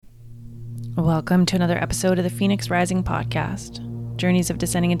Welcome to another episode of the Phoenix Rising podcast, journeys of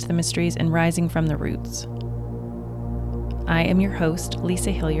descending into the mysteries and rising from the roots. I am your host,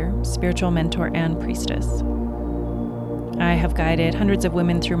 Lisa Hillier, spiritual mentor and priestess. I have guided hundreds of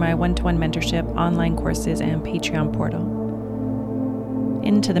women through my one-to-one mentorship, online courses, and Patreon portal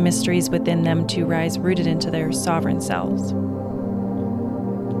into the mysteries within them to rise rooted into their sovereign selves.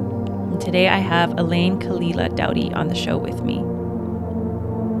 And today I have Elayne Kalila Doughty on the show with me.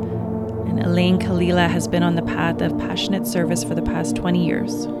 And Elayne Kalila has been on the path of passionate service for the past 20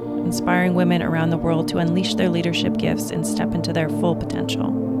 years, inspiring women around the world to unleash their leadership gifts and step into their full potential.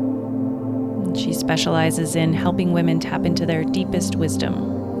 And she specializes in helping women tap into their deepest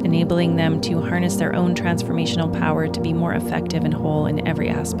wisdom, enabling them to harness their own transformational power to be more effective and whole in every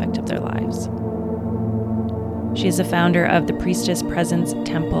aspect of their lives. She is the founder of the Priestess Presence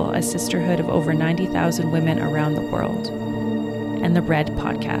Temple, a sisterhood of over 90,000 women around the world, and the Red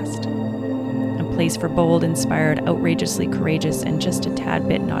Podcast, a place for bold, inspired, outrageously courageous, and just a tad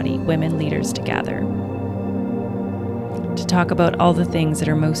bit naughty women leaders to gather to talk about all the things that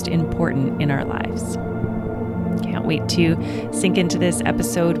are most important in our lives. Can't wait to sink into this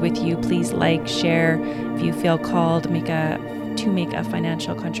episode with you. Please like, share. If you feel called to make a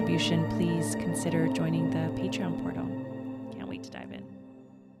financial contribution, please consider joining the Patreon portal. Can't wait to dive in.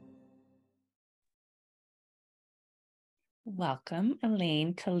 Welcome,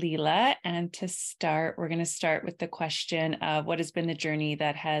 Elayne Kalila. And to start, we're going to start with the question of what has been the journey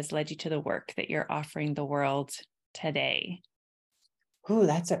that has led you to the work that you're offering the world today? Oh,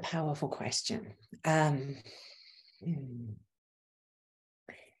 that's a powerful question.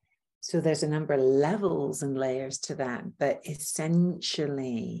 So there's a number of levels and layers to that, but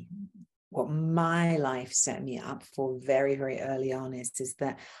essentially what my life set me up for very, very early on is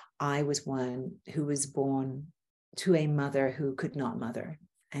that I was one who was born to a mother who could not mother.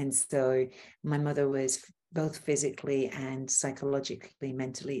 And so my mother was both physically and psychologically,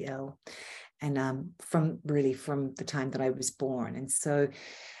 mentally ill. And from the time that I was born. And so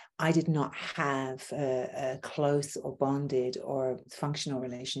I did not have a close or bonded or functional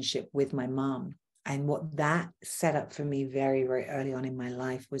relationship with my mom. And what that set up for me very, very early on in my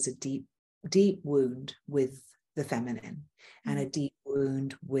life was a deep, deep wound with the feminine and a deep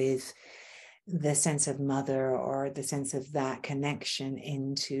wound with the sense of mother or the sense of that connection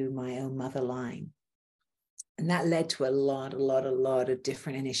into my own mother line. And that led to a lot of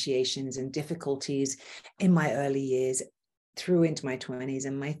different initiations and difficulties in my early years, through into my 20s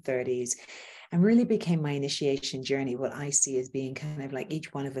and my 30s, and really became my initiation journey. What I see as being kind of like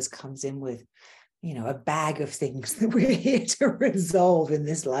each one of us comes in with, a bag of things that we're here to resolve in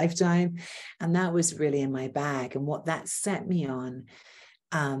this lifetime. And that was really in my bag. And what that set me on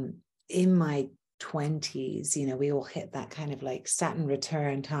in my 20s, we all hit that kind of like Saturn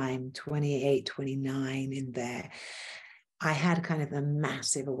return time, 28, 29 in there. I had kind of a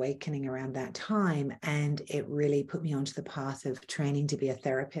massive awakening around that time, and it really put me onto the path of training to be a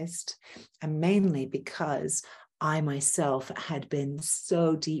therapist, and mainly because I myself had been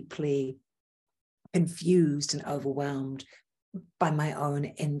so deeply confused and overwhelmed by my own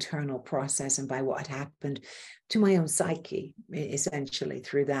internal process and by what had happened to my own psyche, essentially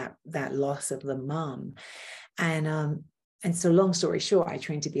through that loss of the mom. And so long story short, I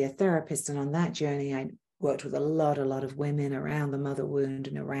trained to be a therapist. And on that journey, I worked with a lot of women around the mother wound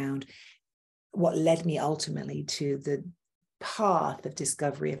and around what led me ultimately to the path of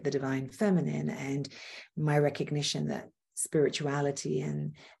discovery of the divine feminine and my recognition that spirituality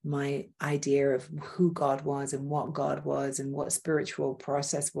and my idea of who God was and what spiritual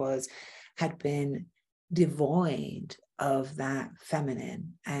process was had been devoid of that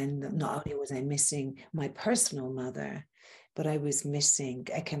feminine. And not only was I missing my personal mother, but I was missing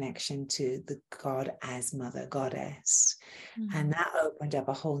a connection to the God as mother, goddess. Mm-hmm. And that opened up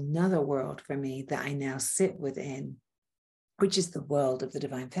a whole nother world for me that I now sit within, which is the world of the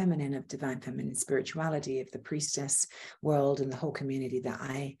divine feminine spirituality, of the priestess world, and the whole community that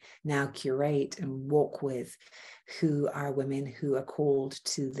I now curate and walk with, who are women who are called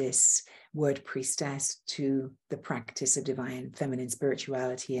to this word priestess, to the practice of divine feminine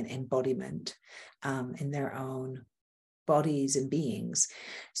spirituality and embodiment in their own bodies and beings.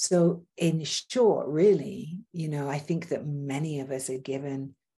 So in short, really, I think that many of us are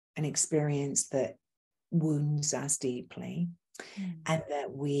given an experience that wounds us deeply, and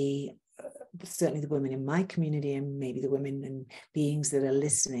that we, certainly the women in my community and maybe the women and beings that are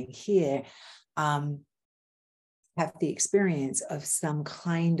listening here, have the experience of some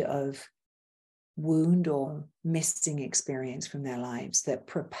kind of wound or missing experience from their lives that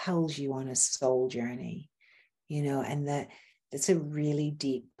propels you on a soul journey, and that It's a really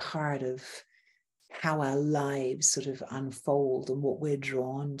deep part of how our lives sort of unfold and what we're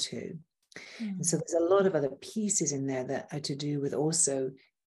drawn to. And so there's a lot of other pieces in there that are to do with also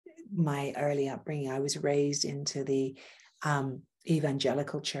my early upbringing. I was raised into the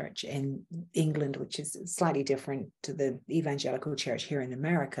evangelical church in England, which is slightly different to the evangelical church here in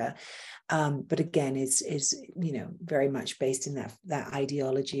America, but again is very much based in that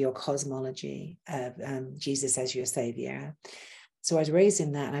ideology or cosmology of Jesus as your savior. So I was raised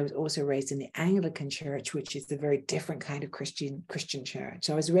in that, and I was also raised in the Anglican church, which is a very different kind of Christian church.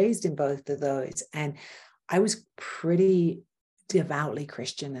 So I was raised in both of those, and I was pretty devoutly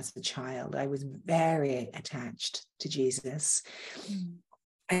Christian as a child. I was very attached to Jesus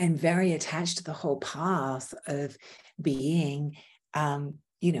and very attached to the whole path of being. I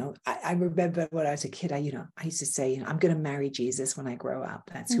remember when I was a kid, I used to say, I'm going to marry Jesus when I grow up.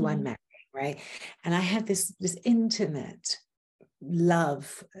 That's who I'm marrying, right? And I had this intimate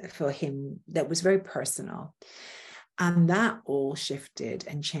love for him that was very personal. And that all shifted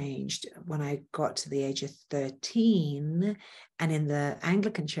and changed when I got to the age of 13. And in the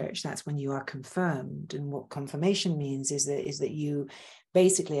Anglican church, that's when you are confirmed. And what confirmation means is that you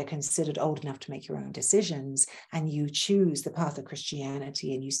basically are considered old enough to make your own decisions, and you choose the path of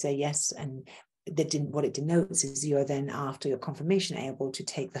Christianity and you say yes. And what it denotes is you are then, after your confirmation, able to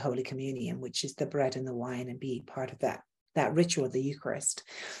take the Holy Communion, which is the bread and the wine, and be part of that ritual, the Eucharist.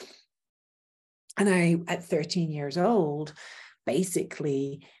 And I, at 13 years old,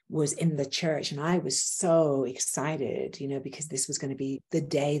 basically was in the church, and I was so excited, because this was going to be the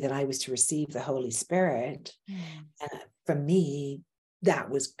day that I was to receive the Holy Spirit. And for me, that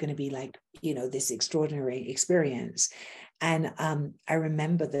was going to be like, this extraordinary experience. And I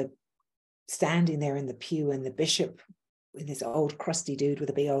remember standing there in the pew, and the bishop, with this old crusty dude with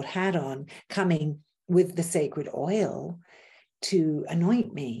a big old hat on, coming with the sacred oil to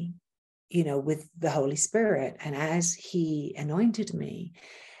anoint me, with the Holy Spirit. And as he anointed me,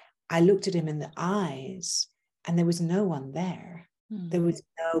 I looked at him in the eyes, and there was no one there. There was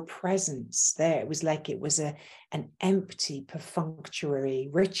no presence there. It was like it was an empty, perfunctory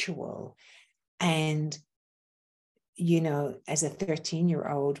ritual. And, as a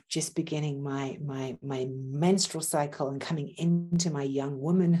 13-year-old, just beginning my menstrual cycle and coming into my young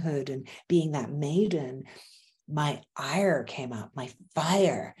womanhood and being that maiden, my ire came up, my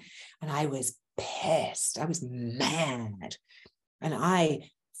fire, and I was pissed. I was mad. And I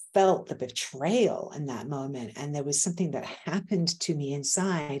felt the betrayal in that moment. And there was something that happened to me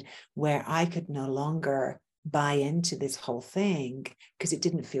inside where I could no longer buy into this whole thing because it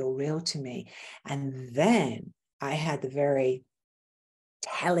didn't feel real to me. And then I had the very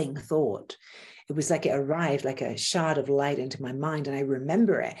telling thought. It was like it arrived like a shard of light into my mind, and I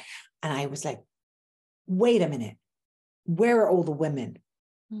remember it. And I was like, wait a minute, where are all the women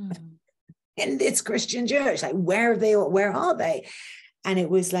in this Christian church? Like, where are they? And it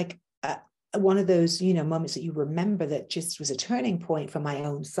was like one of those, moments that you remember that just was a turning point for my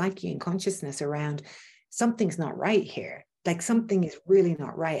own psyche and consciousness around something's not right here. Like, something is really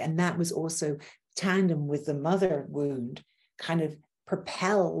not right. And that was also tandem with the mother wound, kind of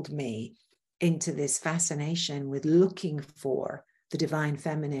propelled me into this fascination with looking for the divine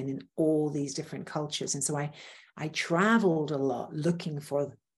feminine in all these different cultures. And so I traveled a lot looking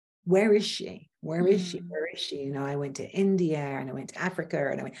for, where is she? Where is she? Where is she? I went to India, and I went to Africa,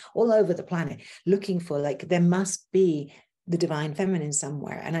 and I went all over the planet looking for, like, there must be the divine feminine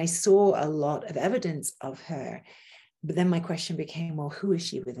somewhere. And I saw a lot of evidence of her. But then my question became, well, who is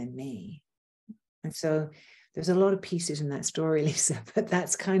she within me? And so there's a lot of pieces in that story, Lisa, but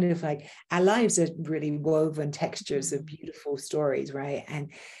that's kind of like, our lives are really woven textures of beautiful stories, right?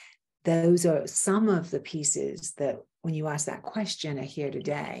 And those are some of the pieces that, when you ask that question, are here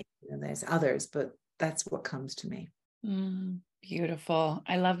today. There's others, but that's what comes to me. Beautiful.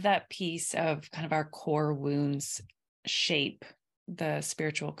 I love that piece of kind of our core wounds shape the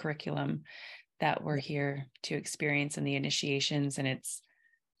spiritual curriculum that we're here to experience in the initiations. And it's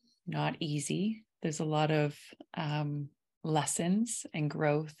not easy. There's a lot of lessons and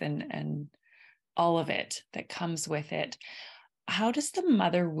growth and all of it that comes with it. How does the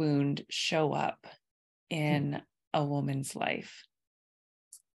mother wound show up in a woman's life?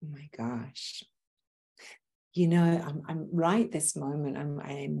 Oh my gosh. I'm right this moment.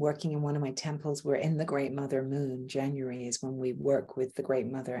 I'm working in one of my temples. We're in the Great Mother Moon. January is when we work with the Great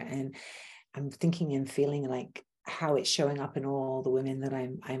Mother. And I'm thinking and feeling like how it's showing up in all the women that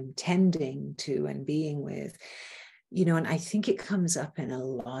I'm tending to and being with. And I think it comes up in a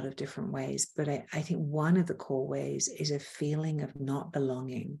lot of different ways. But I think one of the core ways is a feeling of not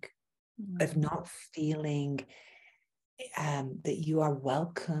belonging, of not feeling that you are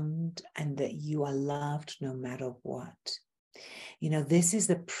welcomed and that you are loved no matter what. This is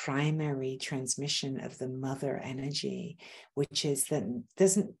the primary transmission of the mother energy, which is that it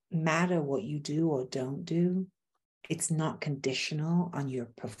doesn't matter what you do or don't do. It's not conditional on your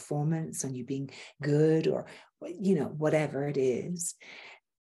performance, on you being good or, whatever it is.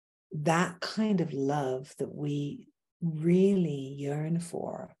 That kind of love that we really yearn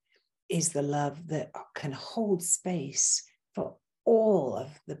for is the love that can hold space for all of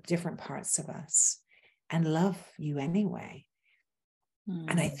the different parts of us and love you anyway.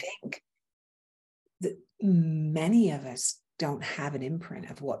 And I think that many of us don't have an imprint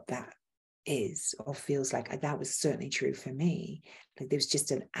of what that is or feels like. That was certainly true for me. Like there's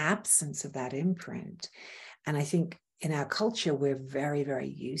just an absence of that imprint. And I think in our culture, we're very, very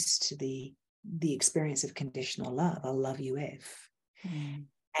used to the experience of conditional love. I'll love you if.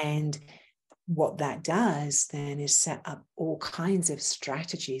 And what that does then is set up all kinds of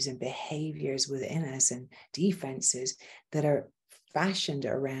strategies and behaviors within us and defenses that are fashioned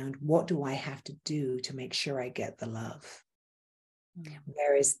around what do I have to do to make sure I get the love.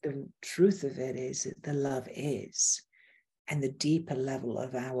 Whereas the truth of it is that the love is, and the deeper level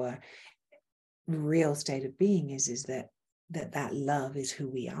of our real state of being is that love is who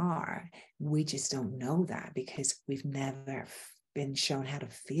we are. We just don't know that because we've never been shown how to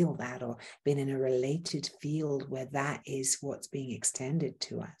feel that or been in a related field where that is what's being extended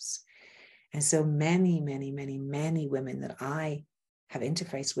to us. And so many, many, many, many women that I have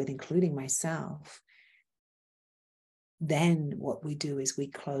interfaced with, including myself, then what we do is we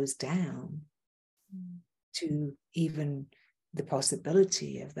close down to even the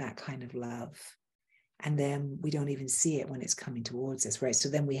possibility of that kind of love. And then we don't even see it when it's coming towards us, right? So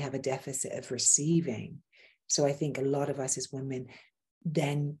then we have a deficit of receiving. So I think a lot of us as women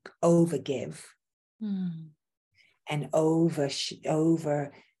then overgive and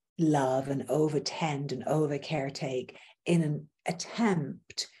over love and over tend and over caretake in an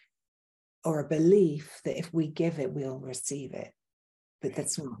attempt or a belief that if we give it, we'll receive it. But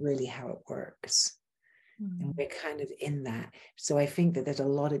that's not really how it works. And we're kind of in that. So I think that there's a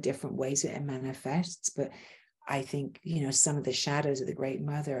lot of different ways that it manifests. But I think, some of the shadows of the Great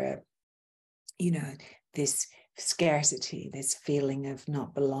Mother are, this scarcity, this feeling of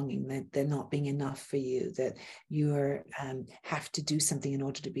not belonging, that there not being enough for you, that you have to do something in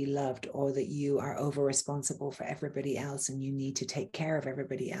order to be loved, or that you are over responsible for everybody else and you need to take care of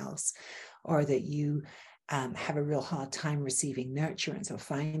everybody else, or that you have a real hard time receiving nurturance or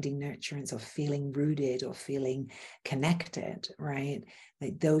finding nurturance or feeling rooted or feeling connected, right?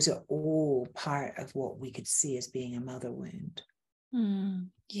 Like those are all part of what we could see as being a mother wound.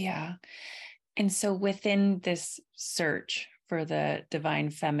 Yeah. And so within this search for the divine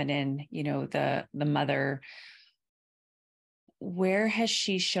feminine, the mother, where has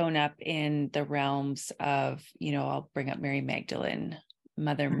she shown up in the realms of, I'll bring up Mary Magdalene,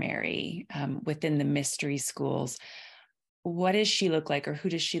 Mother Mary, within the mystery schools? What does she look like, or who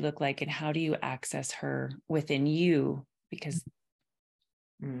does she look like, and how do you access her within you? Because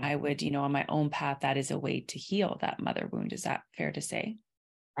I would, on my own path, that is a way to heal that mother wound. Is that fair to say?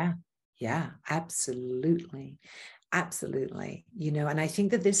 Yeah, absolutely. Absolutely. And I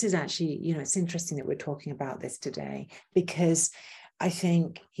think that this is actually, it's interesting that we're talking about this today, because I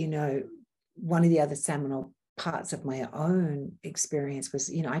think, one of the other seminal parts of my own experience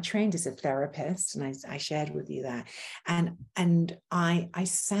was, I trained as a therapist, and I shared with you that. And I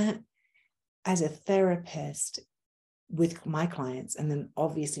sat as a therapist with my clients. And then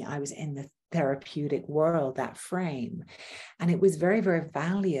obviously I was in the therapeutic world, that frame. And it was very, very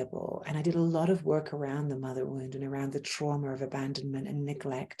valuable. And I did a lot of work around the mother wound and around the trauma of abandonment and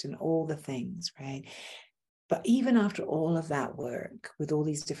neglect and all the things, right? But even after all of that work with all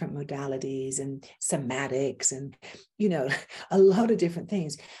these different modalities and somatics and, a lot of different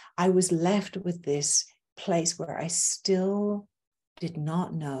things, I was left with this place where I still did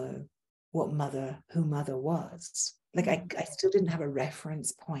not know who mother was. Like I still didn't have a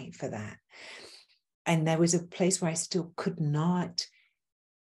reference point for that. And there was a place where I still could not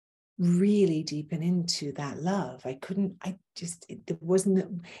really deepen into that love. It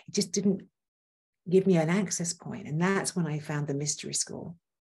just didn't give me an access point. And that's when I found the mystery school.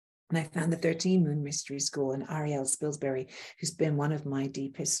 And I found the 13 Moon Mystery School, and Ariel Spilsbury, who's been one of my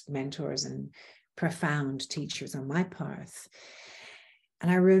deepest mentors and profound teachers on my path.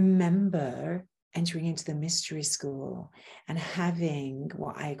 And I remember entering into the mystery school and having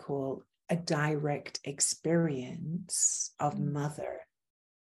what I call a direct experience of mother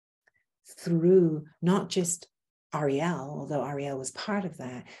through not just Ariel, although Ariel was part of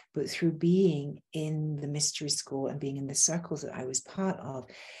that, but through being in the mystery school and being in the circles that I was part of,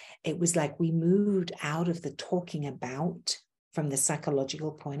 it was like we moved out of the talking about from the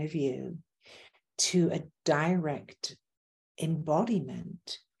psychological point of view to a direct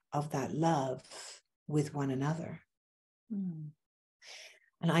embodiment of that love with one another.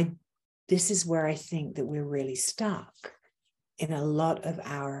 And this is where I think that we're really stuck in a lot of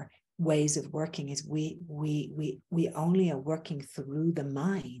our ways of working, is we only are working through the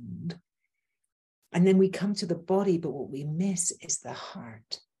mind, and then we come to the body, but what we miss is the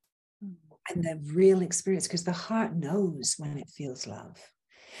heart and the real experience, because the heart knows when it feels love.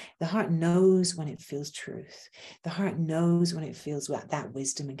 The heart knows when it feels truth. The heart knows when it feels that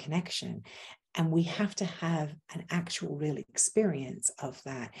wisdom and connection. And we have to have an actual real experience of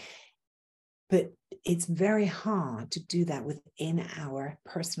that. But it's very hard to do that within our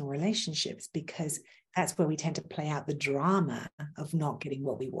personal relationships, because that's where we tend to play out the drama of not getting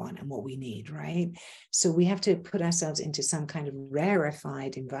what we want and what we need, right? So we have to put ourselves into some kind of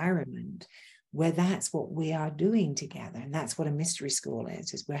rarefied environment where that's what we are doing together. And that's what a mystery school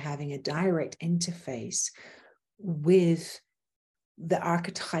is we're having a direct interface with the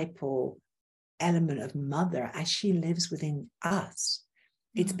archetypal element of mother as she lives within us.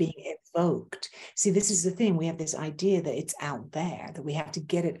 It's being evoked. See, this is the thing. We have this idea that it's out there, that we have to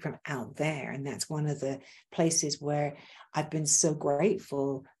get it from out there. And that's one of the places where I've been so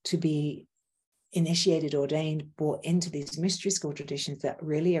grateful to be initiated, ordained, brought into these mystery school traditions that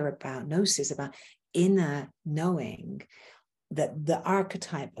really are about gnosis, about inner knowing, that the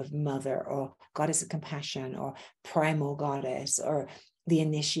archetype of mother or goddess of compassion or primal goddess or the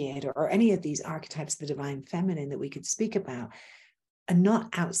initiator or any of these archetypes of the divine feminine that we could speak about are not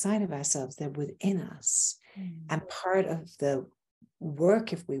outside of ourselves, they're within us. And part of the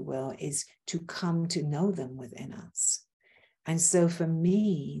work, if we will, is to come to know them within us. And so for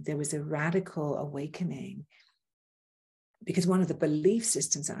me, there was a radical awakening, because one of the belief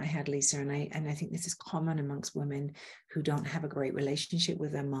systems that I had, Lisa, and I think this is common amongst women who don't have a great relationship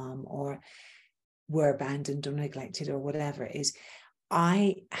with their mom or were abandoned or neglected or whatever, is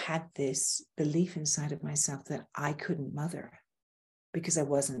I had this belief inside of myself that I couldn't mother because I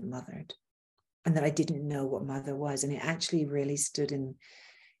wasn't mothered, and that I didn't know what mother was. And it actually really stood in,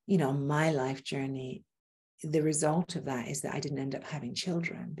 my life journey. The result of that is that I didn't end up having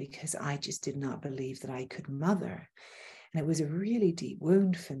children because I just did not believe that I could mother. And it was a really deep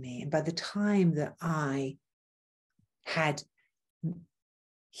wound for me. And by the time that I had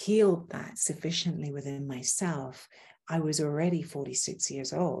healed that sufficiently within myself, I was already 46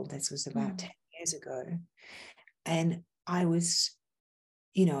 years old. This was about 10 years ago. And I was,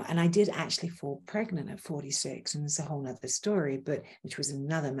 and I did actually fall pregnant at 46, and it's a whole other story, but which was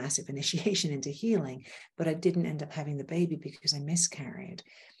another massive initiation into healing. But I didn't end up having the baby because I miscarried.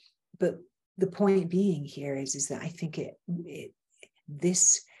 But the point being here is that I think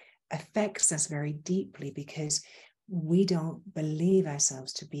this affects us very deeply, because we don't believe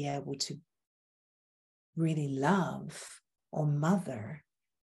ourselves to be able to really love or mother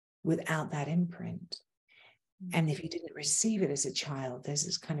without that imprint. And if you didn't receive it as a child, there's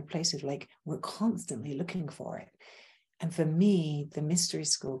this kind of place of like, we're constantly looking for it. And for me, the mystery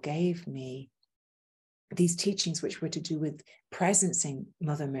school gave me these teachings, which were to do with presencing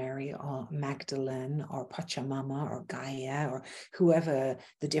Mother Mary or Magdalene or Pachamama or Gaia or whoever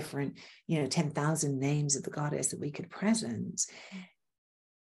the different, 10,000 names of the goddess that we could presence,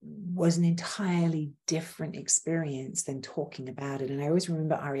 was an entirely different experience than talking about it. And I always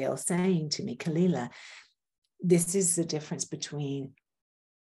remember Ariel saying to me, Kalila, this is the difference between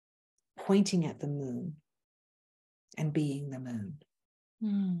pointing at the moon and being the moon.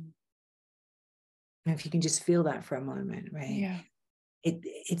 And if you can just feel that for a moment, right? Yeah.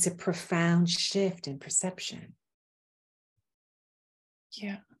 It's a profound shift in perception.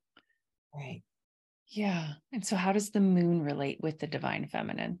 Yeah. Right. Yeah. And so how does the moon relate with the divine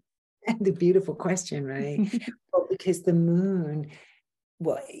feminine? And the beautiful question, right? Well, because the moon,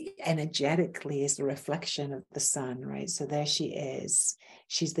 energetically is the reflection of the sun, right? So there she is.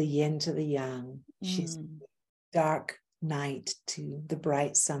 She's the yin to the yang. She's dark night to the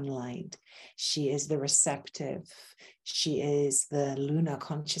bright sunlight. She is the receptive. She is the lunar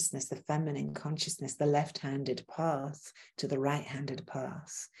consciousness, the feminine consciousness, the left-handed path to the right-handed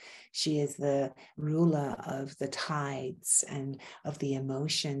path. She is the ruler of the tides and of the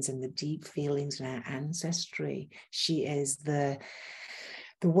emotions and the deep feelings in our ancestry. She is the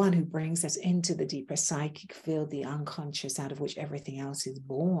one who brings us into the deeper psychic field, the unconscious, out of which everything else is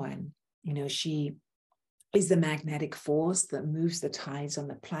born. She is the magnetic force that moves the tides on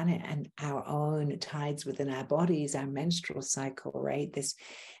the planet, and our own tides within our bodies, our menstrual cycle, right?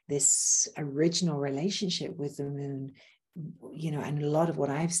 This original relationship with the moon, you know, and a lot of what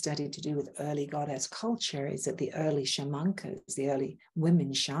I've studied to do with early goddess culture is that the early shamankas, the early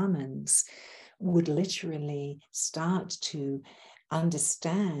women shamans, would literally start to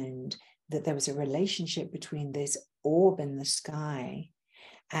understand that there was a relationship between this orb in the sky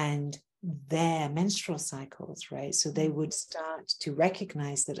and their menstrual cycles, right? So they would start to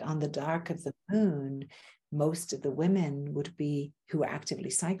recognize that on the dark of the moon, most of the women would be, who were actively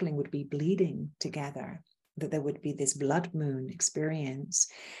cycling, would be bleeding together, that there would be this blood moon experience,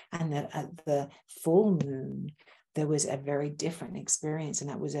 and that at the full moon, there was a very different experience, and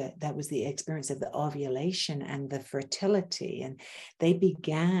that was the experience of the ovulation and the fertility. And they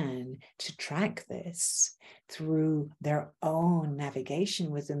began to track this through their own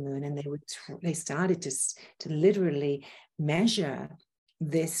navigation with the moon, and they started to literally measure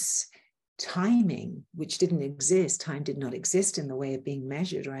this timing, which didn't exist. Time did not exist in the way of being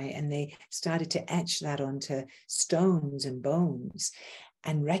measured, right? And they started to etch that onto stones and bones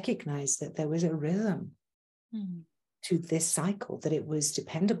and recognize that there was a rhythm to this cycle, that it was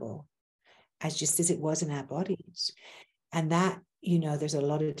dependable, as just as it was in our bodies. And that, you know, there's a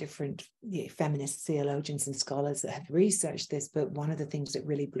lot of different feminist theologians and scholars that have researched this, but one of the things that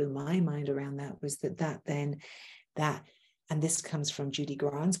really blew my mind around that was that and this comes from Judy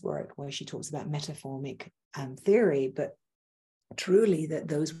Grant's work, where she talks about metaformic theory, but truly that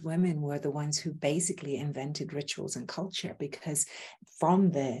those women were the ones who basically invented rituals and culture, because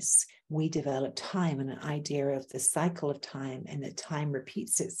from this we developed time and an idea of the cycle of time, and that time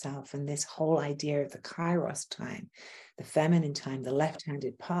repeats itself, and this whole idea of the kairos time, the feminine time, the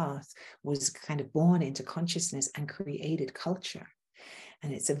left-handed path, was kind of born into consciousness and created culture.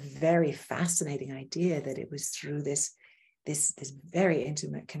 And it's a very fascinating idea that it was through this very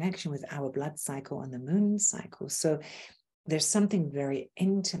intimate connection with our blood cycle and the moon cycle. So there's something very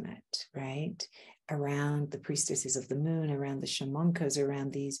intimate, right, around the priestesses of the moon, around the shamankas,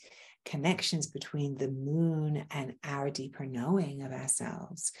 around these connections between the moon and our deeper knowing of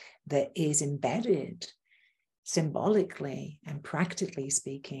ourselves, that is embedded symbolically and practically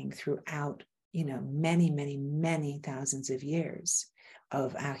speaking throughout, you know, many, many, many thousands of years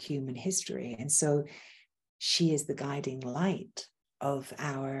of our human history. And so she is the guiding light of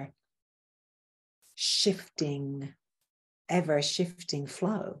our shifting, ever shifting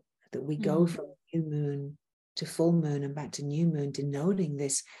flow, that we go from new moon to full moon and back to new moon, denoting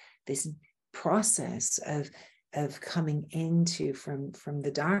this process of coming into from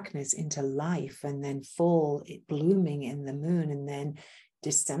the darkness into life, and then full blooming in the moon, and then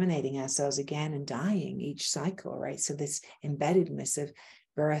disseminating ourselves again and dying each cycle, right? So this embeddedness of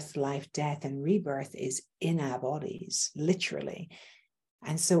birth, life, death, and rebirth is in our bodies, literally.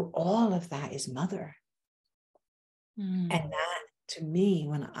 And so all of that is mother. And that, to me,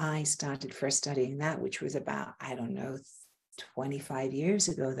 when I started first studying that, which was about, I don't know, 25 years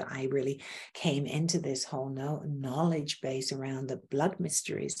ago, that I really came into this whole knowledge base around the blood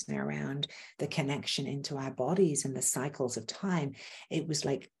mysteries and around the connection into our bodies and the cycles of time. It was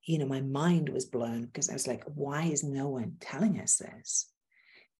like, you know, my mind was blown, because I was like, why is no one telling us this?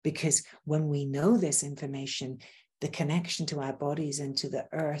 Because when we know this information, the connection to our bodies and to the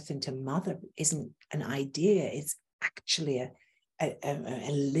earth and to mother isn't an idea, it's actually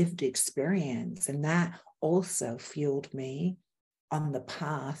a lived experience. And that also fueled me on the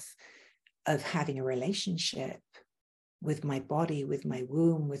path of having a relationship with my body, with my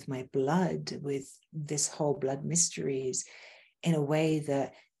womb, with my blood, with this whole blood mysteries, in a way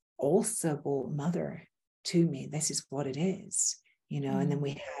that also brought mother to me. This is what it is, you know. And then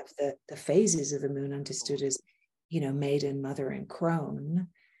we have the phases of the moon understood as, you know, maiden, mother, and crone.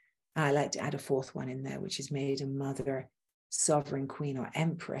 I like to add a fourth one in there, which is maiden, mother, sovereign, queen, or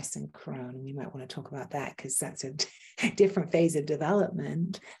empress, and crone. And we might want to talk about that, because that's a different phase of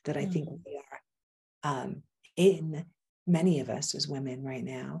development that I think we are in, many of us as women right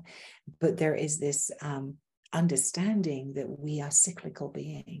now. But there is this understanding that we are cyclical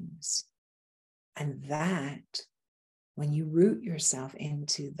beings, and that when you root yourself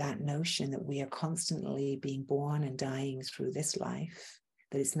into that notion that we are constantly being born and dying through this life,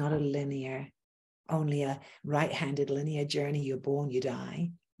 that it's not a linear, only a right-handed linear journey, you're born, you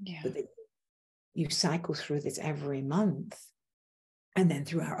die, but that you cycle through this every month, and then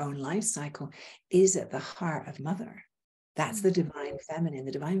through our own life cycle, is at the heart of mother. That's the divine feminine.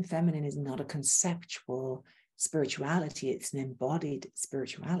 The divine feminine is not a conceptual spirituality, it's an embodied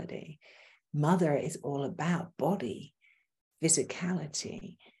spirituality. Mother is all about body,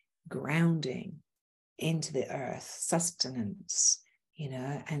 physicality, grounding, into the earth, sustenance,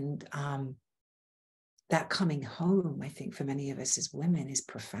 and that coming home, I think for many of us as women, is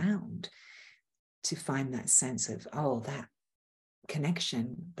profound, to find that sense of, that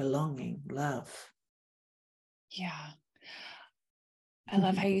connection, belonging, love. Yeah. I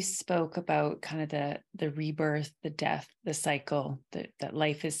love how you spoke about kind of the rebirth, the death, the cycle, that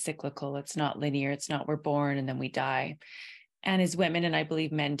life is cyclical. It's not linear. It's not we're born and then we die. And as women, and I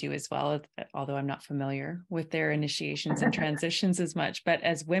believe men do as well, although I'm not familiar with their initiations and transitions as much, but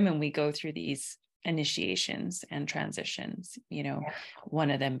as women, we go through these initiations and transitions, one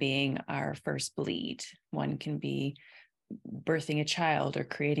of them being our first bleed. One can be birthing a child or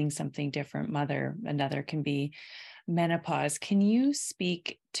creating something different, mother. Another can be menopause. Can you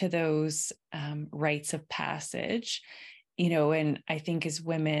speak to those rites of passage? And I think as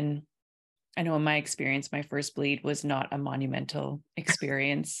women, I know in my experience, my first bleed was not a monumental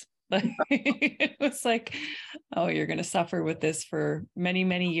experience. It was like, oh, you're going to suffer with this for many,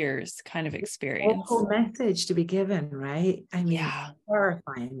 many years kind of experience. Awful message to be given, right? I mean, yeah.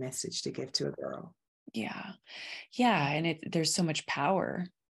 Horrifying message to give to a girl. Yeah. Yeah. And there's so much power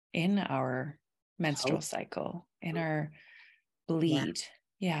in our menstrual cycle, in our bleed.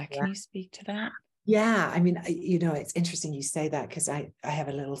 Yeah. Can you speak to that? Yeah, I mean, it's interesting you say that, because I have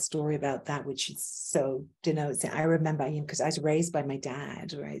a little story about that, which is so denotes it. I remember, because I was raised by my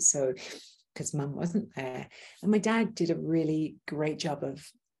dad, right? So, because mum wasn't there, and my dad did a really great job of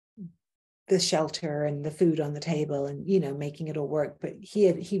the shelter and the food on the table and, making it all work. But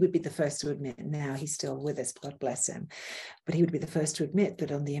he would be the first to admit, now he's still with us, God bless him, but he would be the first to admit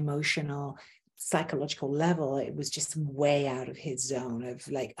that on the emotional, psychological level, it was just way out of his zone of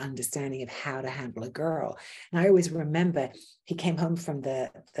like understanding of how to handle a girl. And I always remember he came home from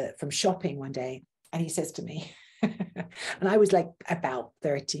from shopping one day, and he says to me, and I was like about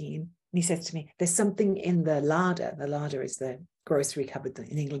 13, and he says to me, there's something in the larder. The larder is the grocery cupboard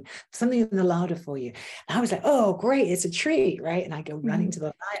in England, something in the larder for you. And I was like, oh, great, it's a treat, right? And I go running to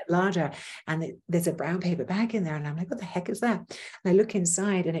the larder, and there's a brown paper bag in there, and I'm like, what the heck is that? And I look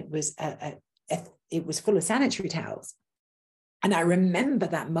inside, and it was it was full of sanitary towels. And I remember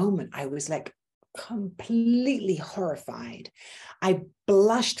that moment. I was like completely horrified. I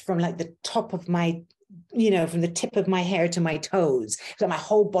blushed from like the top of my, from the tip of my hair to my toes. So my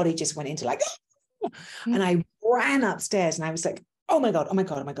whole body just went into like, and I ran upstairs, and I was like, oh my God, oh my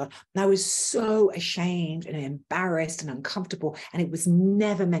God, oh my God. And I was so ashamed and embarrassed and uncomfortable. And it was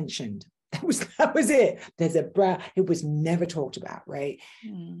never mentioned. That was it. There's a brow. It was never talked about, right?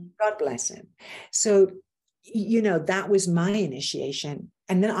 God bless him. So, that was my initiation.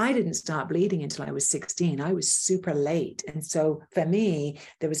 And then I didn't start bleeding until I was 16. I was super late. And so for me,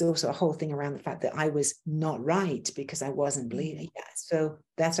 there was also a whole thing around the fact that I was not right because I wasn't bleeding. Yeah, so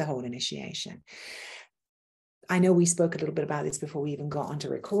that's a whole initiation. I know we spoke a little bit about this before we even got onto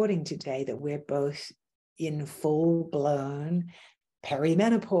recording today, that we're both in full-blown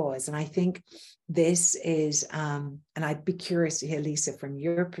perimenopause. And I think this is, and I'd be curious to hear, Lisa, from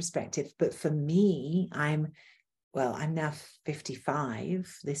your perspective, but for me, I'm now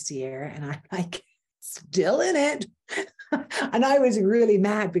 55 this year, and I'm like still in it. And I was really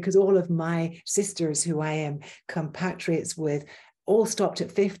mad because all of my sisters who I am compatriots with all stopped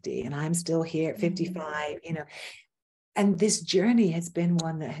at 50, and I'm still here at 55, and this journey has been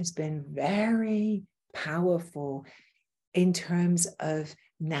one that has been very powerful in terms of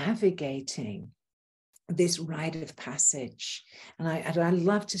navigating this rite of passage. And I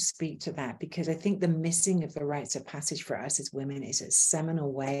love to speak to that, because I think the missing of the rites of passage for us as women is a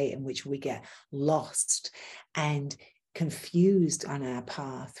seminal way in which we get lost and confused on our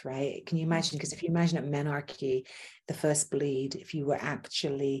path, right? Can you imagine? Because if you imagine at menarche, the first bleed, if you were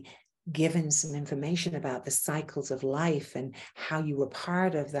actually given some information about the cycles of life and how you were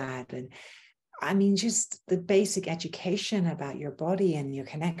part of that, and I mean, just the basic education about your body and your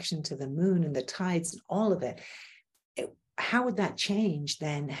connection to the moon and the tides and all of it, how would that change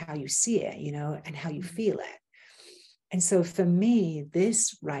then how you see it, and how you feel it? And so for me,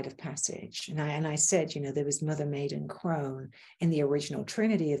 this rite of passage, and I said, there was Mother, Maiden, Crone in the original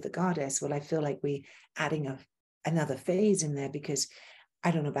Trinity of the goddess. Well, I feel like we adding another phase in there, because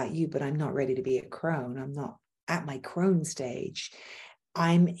I don't know about you, but I'm not ready to be a crone. I'm not at my crone stage.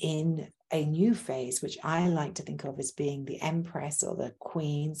 I'm in a new phase, which I like to think of as being the Empress or the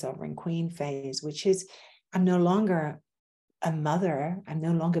Queen, Sovereign Queen phase, which is I'm no longer a mother. I'm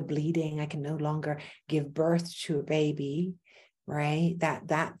no longer bleeding. I can no longer give birth to a baby, right?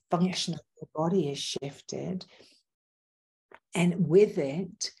 That function of the body is shifted. And with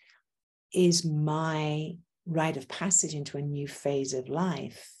it is my rite of passage into a new phase of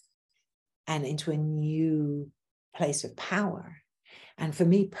life. and into a new place of power. And for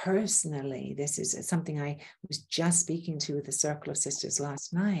me personally, this is something I was just speaking to with the Circle of Sisters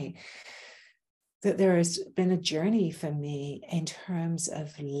last night, that there has been a journey for me in terms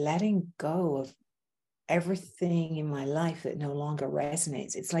of letting go of everything in my life that no longer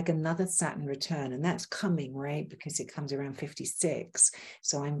resonates. It's like another Saturn return, and that's coming, right? Because it comes around 56.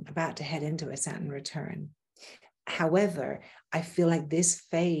 So I'm about to head into a Saturn return. However, I feel like this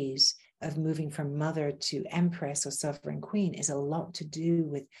phase of moving from mother to empress or sovereign queen is a lot to do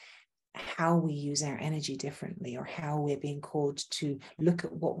with how we use our energy differently, or how we're being called to look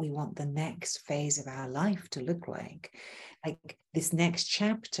at what we want the next phase of our life to look like. Like this next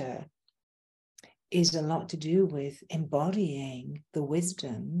chapter is a lot to do with embodying the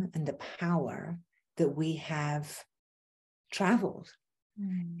wisdom and the power that we have traveled.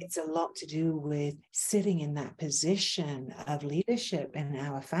 It's a lot to do with sitting in that position of leadership in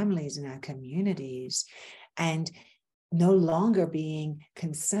our families and our communities, and no longer being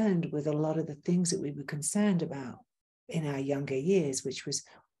concerned with a lot of the things that we were concerned about in our younger years, which was,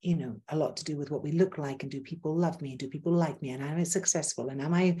 you know, a lot to do with what we look like, and do people love me, and do people like me, and am I successful, and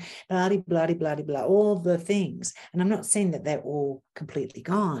am I blah, all the things. And I'm not saying that they're all completely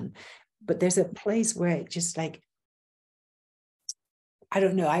gone, but there's a place where it just like, I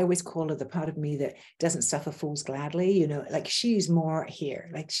don't know, I always call her the part of me that doesn't suffer fools gladly, you know, like she's more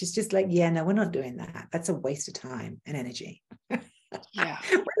here. Like she's just like, yeah, no, we're not doing that. That's a waste of time and energy. Yeah.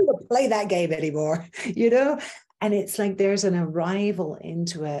 We don't play that game anymore, you know? And it's like there's an arrival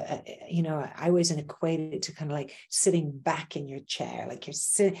into you know, I always equate it to kind of like sitting back in your chair, like you're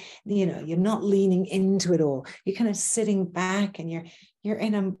sitting, you know, you're not leaning into it all. You're kind of sitting back, and you're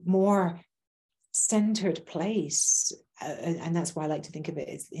in a more centered place. And that's why I like to think of it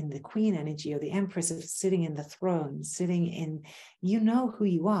as in the queen energy or the empress, of sitting in the throne, sitting in, you know who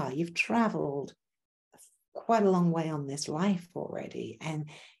you are. You've traveled quite a long way on this life already, and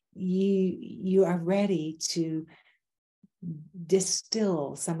you are ready to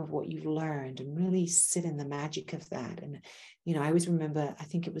distill some of what you've learned and really sit in the magic of that. And, you know, I always remember, I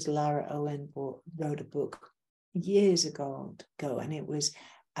think it was Laura Owen wrote a book years ago, and it was,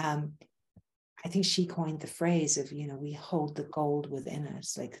 I think she coined the phrase of, you know, we hold the gold within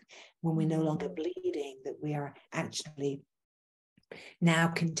us. Like when we're no longer bleeding, that we are actually now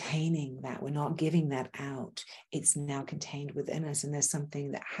containing that. We're not giving that out. It's now contained within us. And there's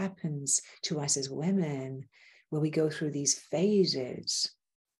something that happens to us as women where we go through these phases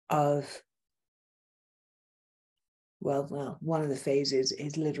of, well, one of the phases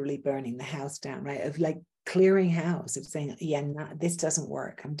is literally burning the house down, right? Of like clearing house, of saying, yeah, this doesn't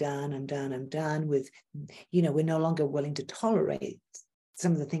work. I'm done with, you know, we're no longer willing to tolerate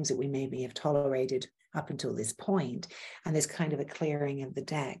some of the things that we maybe have tolerated up until this point. And there's kind of a clearing of the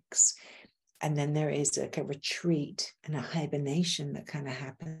decks. And then there is like a retreat and a hibernation that kind of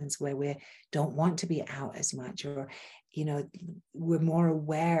happens where we don't want to be out as much, or, you know, we're more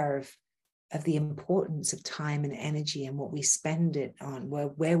aware of the importance of time and energy and what we spend it on,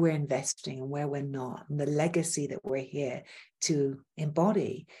 where we're investing and where we're not, and the legacy that we're here to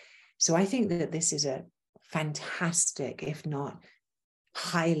embody. So I think that this is a fantastic, if not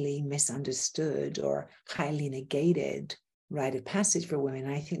highly misunderstood or highly negated rite of passage for women.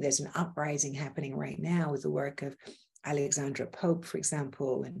 And I think there's an uprising happening right now with the work of Alexandra Pope, for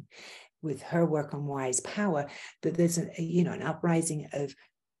example, and with her work on wise power, that there's an uprising of,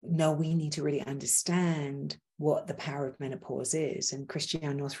 no, we need to really understand what the power of menopause is. And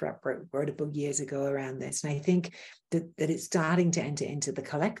Christiane Northrup wrote a book years ago around this. And I think that it's starting to enter into the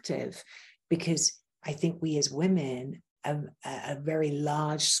collective, because I think we as women, a very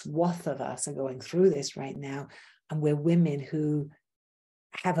large swath of us are going through this right now. And we're women who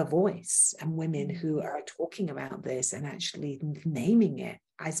have a voice, and women who are talking about this and actually naming it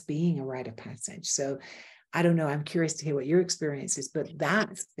as being a rite of passage. So I don't know, I'm curious to hear what your experience is, but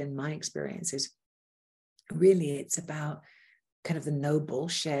that's been my experience. Is really, it's about kind of the no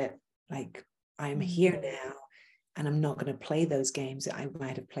bullshit, like I'm here now, and I'm not going to play those games that I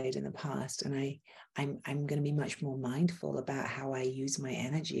might have played in the past. And I'm going to be much more mindful about how I use my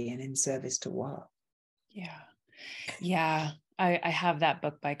energy and in service to what. Yeah. I have that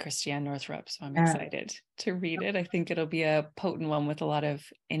book by Christiane Northrup, so I'm excited to read it. I think it'll be a potent one with a lot of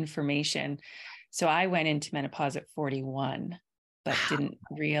information. So I went into menopause at 41, but didn't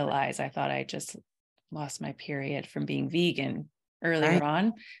realize, I thought I just lost my period from being vegan earlier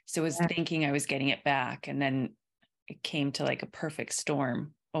on. So I was thinking I was getting it back. And then it came to like a perfect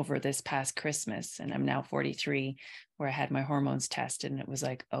storm over this past Christmas. And I'm now 43, where I had my hormones tested, and it was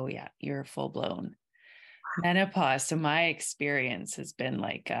like, oh yeah, you're full blown menopause. So my experience has been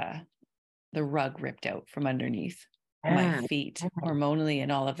like the rug ripped out from underneath Yeah. my feet hormonally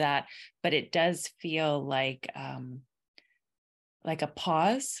and all of that. But it does feel like a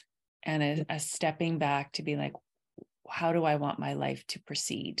pause and a stepping back to be like, how do I want my life to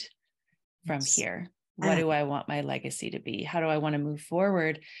proceed from here? What do I want my legacy to be? How do I want to move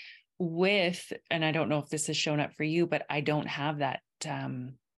forward with, and I don't know if this has shown up for you, but I don't have that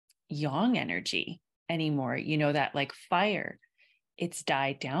yang energy anymore. You know, that like fire, it's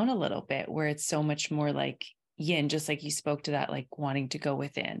died down a little bit, where it's so much more like yin, just like you spoke to that, like wanting to go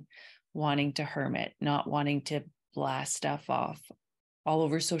within, wanting to hermit, not wanting to blast stuff off all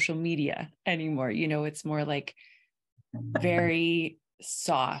over social media anymore. You know, it's more like very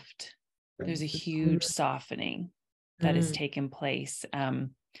soft. There's a huge softening that has taken place.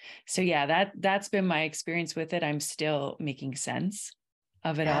 So yeah, that's been my experience with it. I'm still making sense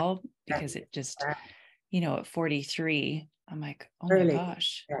of it all, because it just, you know, at 43, I'm like, oh my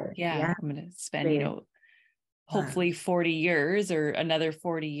gosh, yeah, I'm going to spend, you know, hopefully 40 years or another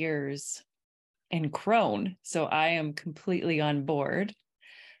 40 years in crone. So I am completely on board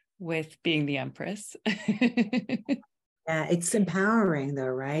with being the Empress. Yeah, it's empowering though,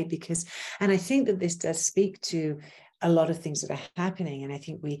 right? Because, and I think that this does speak to a lot of things that are happening. And I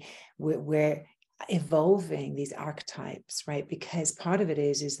think we're evolving these archetypes, right? Because part of it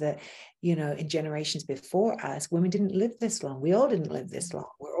is that, you know, in generations before us, women didn't live this long. We all didn't live this long.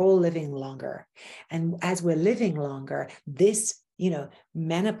 We're all living longer. And as we're living longer, this, you know,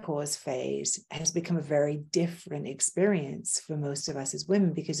 menopause phase has become a very different experience for most of us as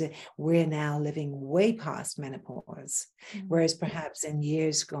women, because we're now living way past menopause. Whereas perhaps in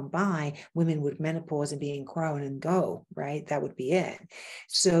years gone by, women would menopause and be in crone and go, right? That would be it.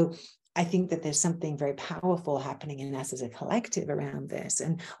 So I think that there's something very powerful happening in us as a collective around this.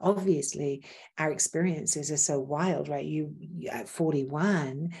 And obviously our experiences are so wild, right? You at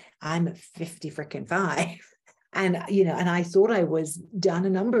 41, I'm at 50 freaking 5. And, you know, and I thought I was done a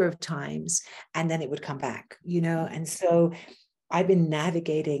number of times, and then it would come back, you know. And so I've been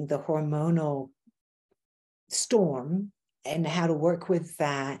navigating the hormonal storm and how to work with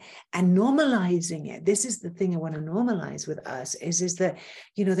that and normalizing it. This is the thing I want to normalize with us is that,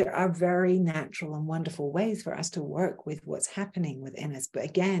 you know, there are very natural and wonderful ways for us to work with what's happening within us. But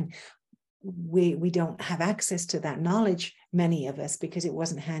again, we don't have access to that knowledge, many of us, because it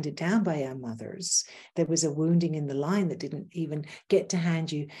wasn't handed down by our mothers. There was a wounding in the line that didn't even get to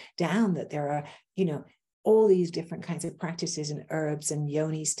hand you down, that there are, you know, all these different kinds of practices and herbs and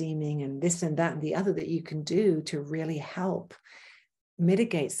yoni steaming and this and that and the other that you can do to really help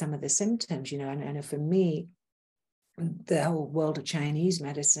mitigate some of the symptoms, you know. And for me, the whole world of Chinese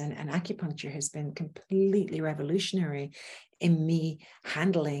medicine and acupuncture has been completely revolutionary in me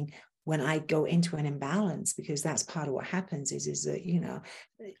handling when I go into an imbalance, because that's part of what happens is that, you know,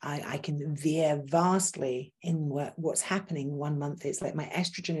 I can veer vastly in what's happening. 1 month it's like my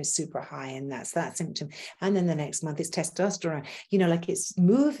estrogen is super high and that's that symptom, and then the next month it's testosterone, you know, like it's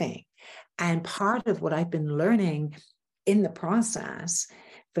moving. And part of what I've been learning in the process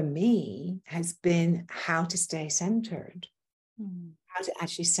for me has been how to stay centered, how to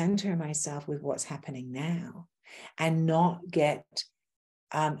actually center myself with what's happening now and not get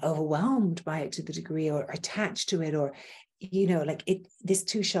overwhelmed by it to the degree or attached to it, or, you know, like this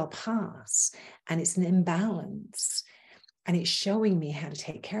too shall pass, and it's an imbalance. And it's showing me how to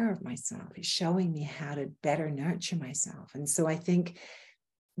take care of myself. It's showing me how to better nurture myself. And so I think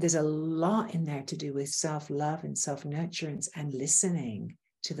there's a lot in there to do with self-love and self-nurturance and listening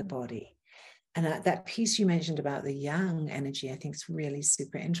to the body. And that piece you mentioned about the yang energy, I think is really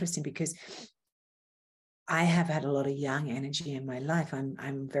super interesting, because I have had a lot of yang energy in my life.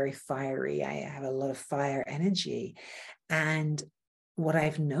 I'm very fiery. I have a lot of fire energy. And what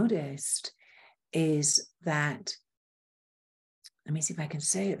I've noticed is that, let me see if I can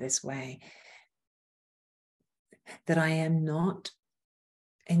say it this way, that I am not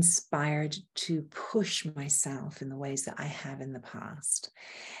inspired to push myself in the ways that I have in the past.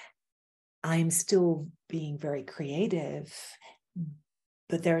 I'm still being very creative,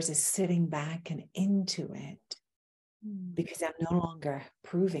 but there's a sitting back and into it, because I'm no longer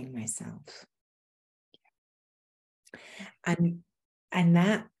proving myself. And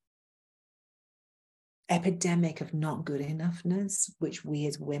that epidemic of not good enoughness, which we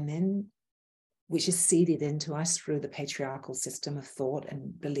as women, which is seeded into us through the patriarchal system of thought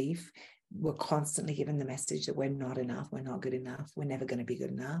and belief, we're constantly given the message that we're not enough, we're not good enough, we're never going to be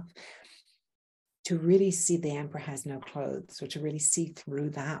good enough. To really see the emperor has no clothes, or to really see through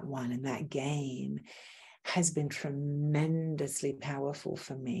that one and that game, has been tremendously powerful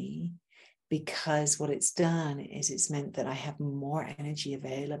for me, because what it's done is it's meant that I have more energy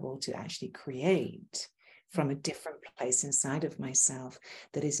available to actually create from a different place inside of myself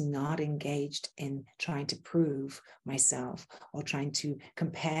that is not engaged in trying to prove myself or trying to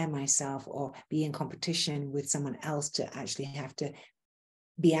compare myself or be in competition with someone else to actually have to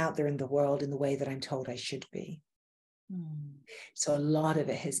be out there in the world in the way that I'm told I should be. So a lot of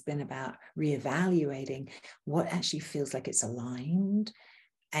it has been about reevaluating what actually feels like it's aligned,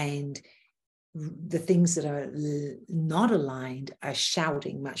 and the things that are not aligned are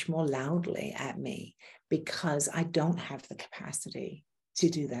shouting much more loudly at me because I don't have the capacity to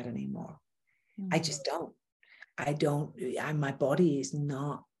do that anymore. I just don't. My body is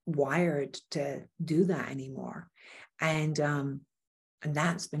not wired to do that anymore. And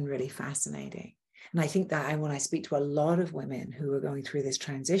that's been really fascinating. And I think that when I speak to a lot of women who are going through this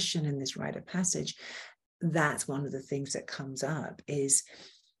transition and this rite of passage, that's one of the things that comes up, is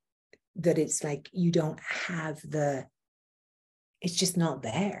that it's like you don't have it's just not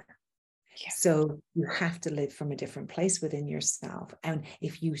there. Yeah. So you have to live from a different place within yourself. And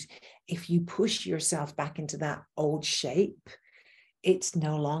if you push yourself back into that old shape, it's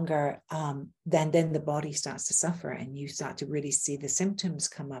no longer, then the body starts to suffer and you start to really see the symptoms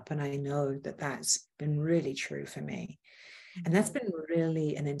come up. And I know that that's been really true for me. And that's been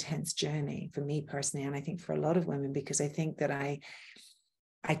really an intense journey for me personally. And I think for a lot of women, because I think that I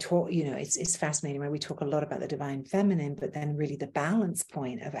talk, it's fascinating, right? We talk a lot about the divine feminine, but then really the balance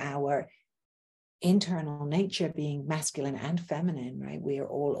point of our internal nature being masculine and feminine, right? We are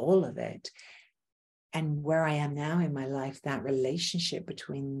all of it. And where I am now in my life, that relationship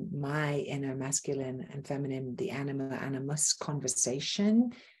between my inner masculine and feminine, the anima animus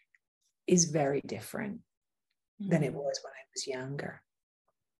conversation, is very different than it was when I was younger.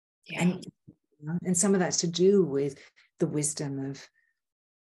 Yeah. And some of that's to do with the wisdom of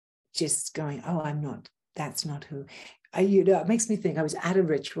just going, that's not who it makes me think. I was at a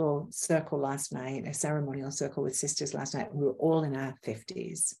ritual circle last night, a ceremonial circle with sisters last night. We were all in our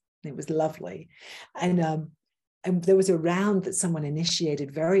 50s. It was lovely. And there was a round that someone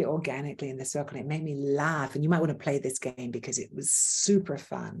initiated very organically in the circle. It made me laugh. And you might want to play this game because it was super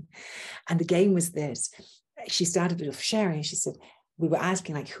fun. And the game was this. She started off sharing. She said, we were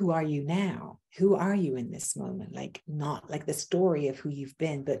asking, like, who are you now? Who are you in this moment? Like, not like the story of who you've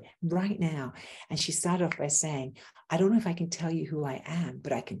been, but right now. And she started off by saying, I don't know if I can tell you who I am,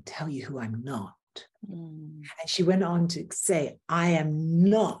 but I can tell you who I'm not. And she went on to say, I am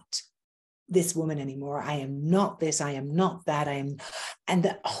not this woman anymore. I am not this. I am not that. And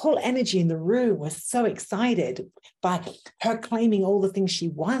the whole energy in the room was so excited by her claiming all the things she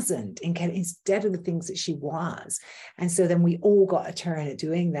wasn't instead of the things that she was. And so then we all got a turn at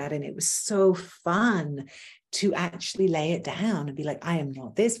doing that. And it was so fun to actually lay it down and be like, I am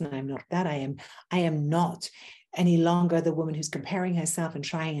not this and I'm not that. I am not any longer the woman who's comparing herself and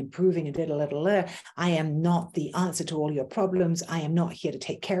trying and proving and I am not the answer to all your problems. I am not here to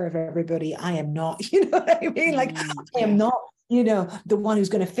take care of everybody. I am not, you know what I mean? Like, I am not, the one who's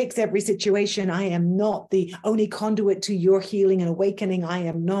going to fix every situation. I am not the only conduit to your healing and awakening. I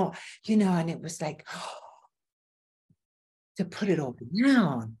am not, and it was like, to put it all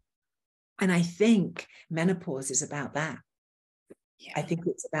down. And I think menopause is about that. Yeah. I think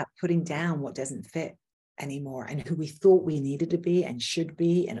it's about putting down what doesn't fit anymore and who we thought we needed to be and should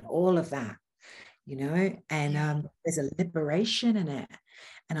be and all of that, and there's a liberation in it.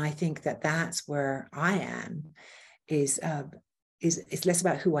 And I think that that's where I am, is it's less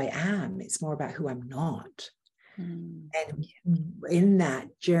about who I am, it's more about who I'm not. And in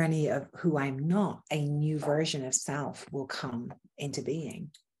that journey of who I'm not, a new version of self will come into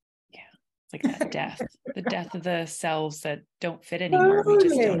being. Like that death, the death of the selves that don't fit anymore. We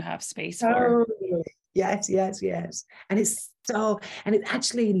just don't have space for. Yes. And it's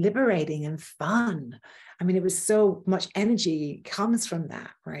actually liberating and fun. I mean, it was so much energy comes from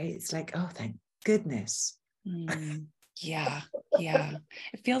that, right? It's like, oh, thank goodness. Yeah.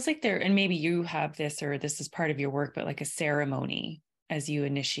 It feels like and maybe you have this, or this is part of your work, but like a ceremony as you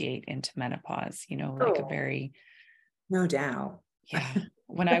initiate into menopause, like a very. No doubt. Yeah.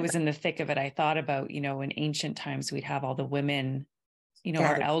 When I was in the thick of it, I thought about, in ancient times, we'd have all the women,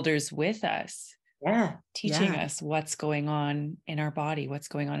 our elders with us. Yeah. Teaching us what's going on in our body, what's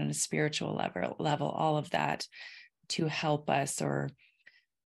going on a spiritual level, all of that to help us or,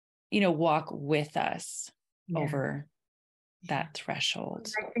 walk with us over that threshold.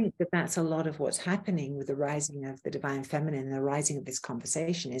 I think that that's a lot of what's happening with the rising of the divine feminine and the rising of this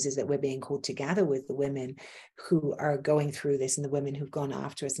conversation is that we're being called together with the women who are going through this and the women who've gone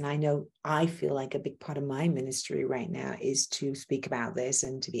after us. And I know I feel like a big part of my ministry right now is to speak about this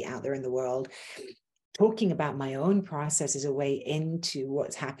and to be out there in the world, talking about my own process as a way into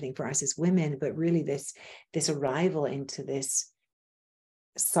what's happening for us as women, but really this arrival into this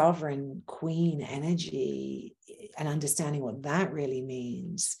sovereign queen energy and understanding what that really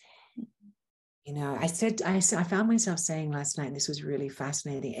means. You know, I found myself saying last night, and this was really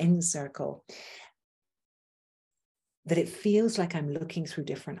fascinating in the circle, that it feels like I'm looking through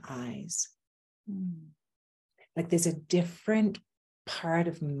different eyes. Like there's a different part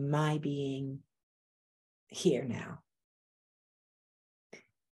of my being here now.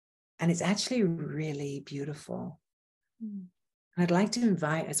 And it's actually really beautiful. And I'd like to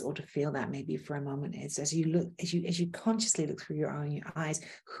invite us all to feel that maybe for a moment. Is as you consciously look through your own eyes,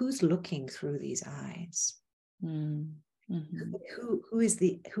 who's looking through these eyes? Who is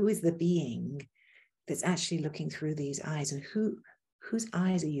the being that's actually looking through these eyes, and whose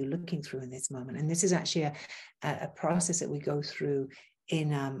eyes are you looking through in this moment? And this is actually a process that we go through in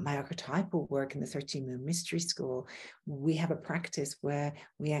my archetypal work in the 13 Moon Mystery School. We have a practice where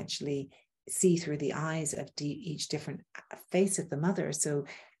we actually see through the eyes of each different face of the mother. So,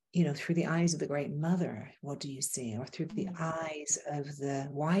 you know, through the eyes of the great mother, what do you see? Or through the eyes of the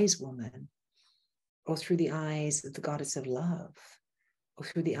wise woman, or through the eyes of the goddess of love, or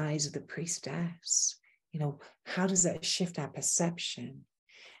through the eyes of the priestess. You know, how does that shift our perception?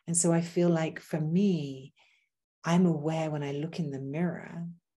 And so I feel like for me, I'm aware when I look in the mirror,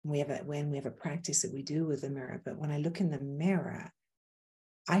 we have a practice that we do with the mirror, but when I look in the mirror,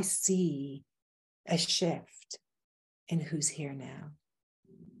 I see a shift in who's here now.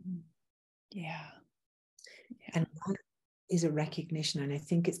 Yeah. And that is a recognition. And I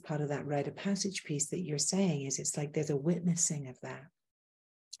think it's part of that rite of passage piece that you're saying is it's like there's a witnessing of that.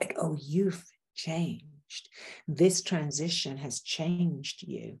 Like, oh, you've changed. This transition has changed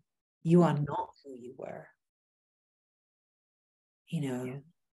you. You are not who you were. You know,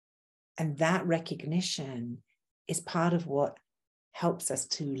 and that recognition is part of what helps us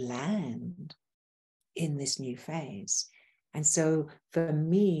to land in this new phase. And so for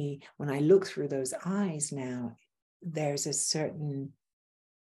me, when I look through those eyes now, there's a certain,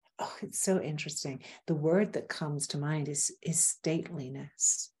 oh, it's so interesting. The word that comes to mind is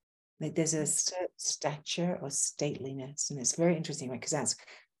stateliness. Like there's a stature or stateliness. And it's very interesting, right? Because that's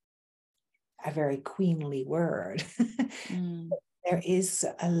a very queenly word. There is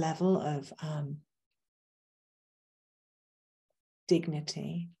a level of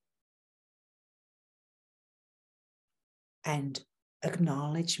dignity and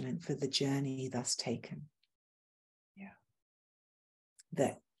acknowledgement for the journey thus taken. Yeah.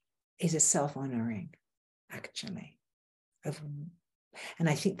 That is a self-honoring, actually. And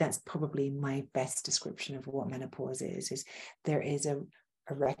I think that's probably my best description of what menopause is there is a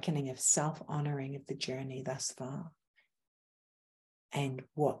reckoning of self-honoring of the journey thus far and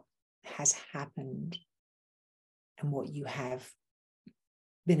what has happened and what you have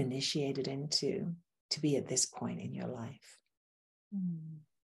been initiated into to be at this point in your life.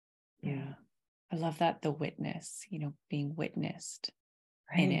 Yeah. I love that, the witness, you know, being witnessed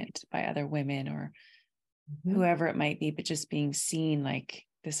Right. in it by other women or whoever it might be, but just being seen like,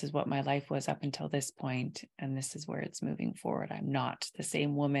 this is what my life was up until this point, and this is where it's moving forward. I'm not the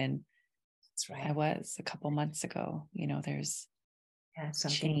same woman That's right. I was a couple months ago. You know, there's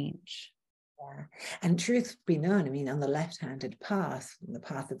change. Yeah. And truth be known, I mean, on the left-handed path, the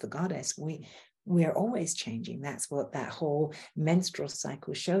path of the goddess, we're always changing. That's what that whole menstrual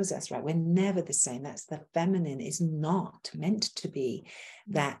cycle shows us, right? We're never the same. That's the feminine is not meant to be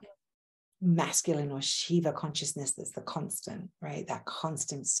that masculine or Shiva consciousness that's the constant, right? That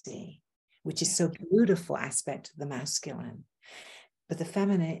constancy, which is so beautiful aspect of the masculine. But the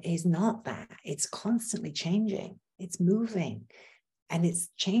feminine is not that. It's constantly changing. It's moving. And it's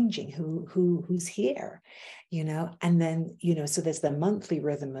changing who's here, you know, and then, you know, so there's the monthly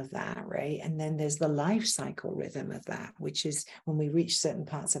rhythm of that, right? And then there's the life cycle rhythm of that, which is when we reach certain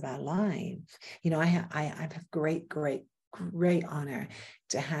parts of our life. You know, I have great honor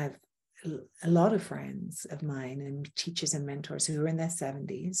to have a lot of friends of mine and teachers and mentors who are in their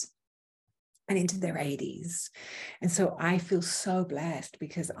 70s and into their 80s. And so I feel so blessed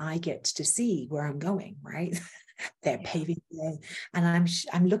because I get to see where I'm going, right? They're paving the way. And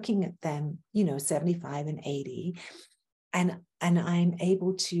I'm looking at them, you know, 75 and 80, and I'm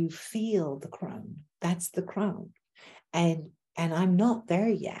able to feel the crown. That's the crown. And I'm not there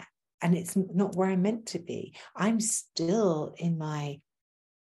yet. and it's not where I'm meant to be. I'm still in my,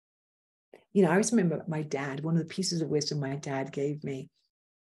 I always remember my dad, one of the pieces of wisdom my dad gave me,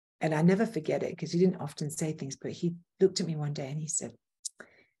 and I never forget it because he didn't often say things, but he looked at me one day and he said,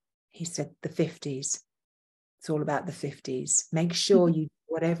 the 50s, it's all about the 50s. Make sure you do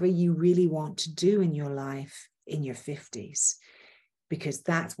whatever you really want to do in your life in your 50s, because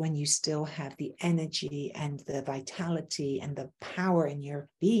that's when you still have the energy and the vitality and the power in your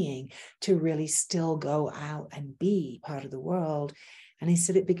being to really still go out and be part of the world. And he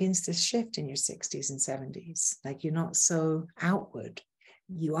said it begins to shift in your 60s and 70s. Like, you're not so outward,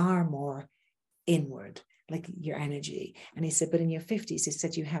 you are more inward, like your energy. And he said, but in your 50s, he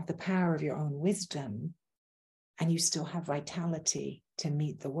said, you have the power of your own wisdom and you still have vitality to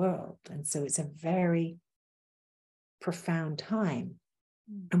meet the world. And so it's a very profound time.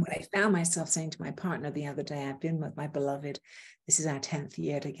 And what I found myself saying to my partner the other day, I've been with my beloved, this is our 10th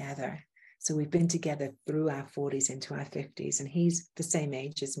year together. So we've been together through our 40s into our 50s, and he's the same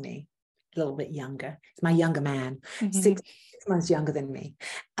age as me, a little bit younger. He's my younger man, 6 months younger than me.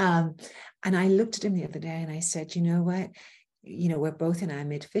 And I looked at him the other day and I said, you know what? We're both in our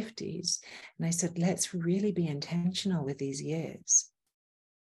mid 50s. And I said, let's really be intentional with these years.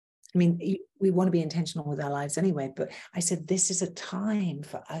 I mean, we want to be intentional with our lives anyway, but I said, this is a time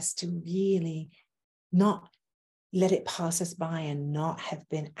for us to really not let it pass us by and not have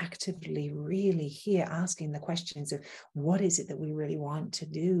been actively really here asking the questions of what is it that we really want to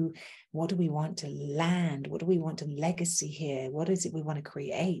do? What do we want to land? What do we want to legacy here? What is it we want to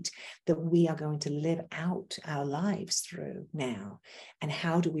create that we are going to live out our lives through now? And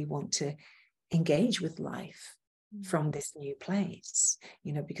how do we want to engage with life from this new place?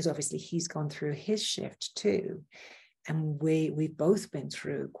 Because obviously he's gone through his shift too. And we've both been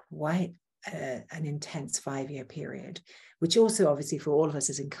through quite an intense 5-year period, which also obviously for all of us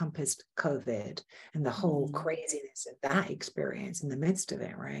has encompassed COVID and the whole craziness of that experience in the midst of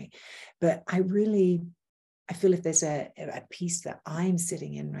it, right? But I feel if there's a piece that I'm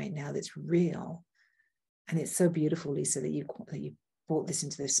sitting in right now that's real, and it's so beautiful, Lisa, that you brought this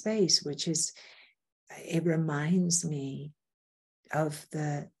into this space, which is, it reminds me of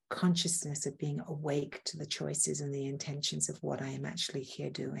the consciousness of being awake to the choices and the intentions of what I am actually here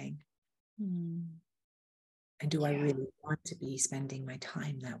doing. And do I really want to be spending my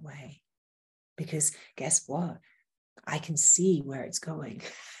time that way? Because guess what? I can see where it's going.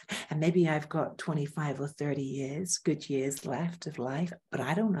 And maybe I've got 25 or 30 years, good years left of life, but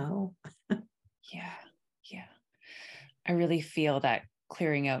I don't know. Yeah. I really feel that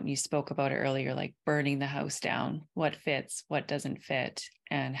clearing out, and you spoke about it earlier, like burning the house down, what fits, what doesn't fit,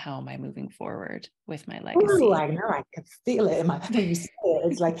 and how am I moving forward with my legacy? Ooh, I know, I can feel it when you say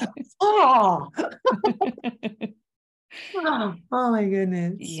it. It's like, oh, oh my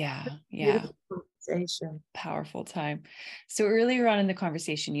goodness. Yeah. Conversation. Powerful time. So earlier on in the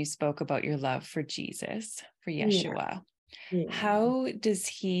conversation, you spoke about your love for Jesus, for Yeshua. Yeah. How does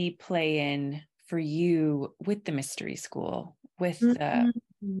he play in for you with the mystery school, with the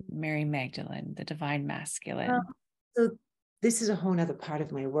Mary Magdalene, the divine masculine? So this is a whole other part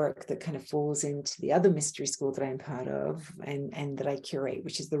of my work that kind of falls into the other mystery school that I'm part of and that I curate,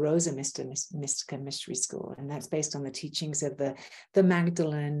 which is the Rosa Mystica Mystery School. And that's based on the teachings of the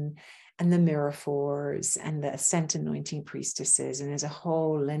Magdalene and the Miraphors and the Ascent Anointing Priestesses. And there's a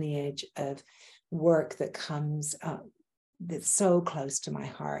whole lineage of work that comes up that's so close to my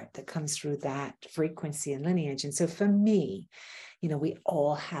heart, that comes through that frequency and lineage. And so for me, we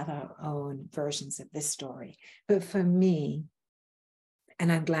all have our own versions of this story. But for me,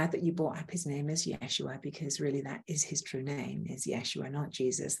 and I'm glad that you brought up his name as Yeshua, because really that is his true name, is Yeshua, not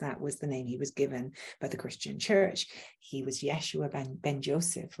Jesus. That was the name he was given by the Christian church. He was Yeshua ben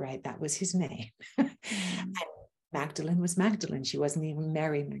Joseph, right? That was his name. And Magdalene was Magdalene. She wasn't even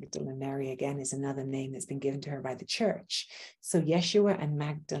Mary Magdalene. Mary, again, is another name that's been given to her by the church. So Yeshua and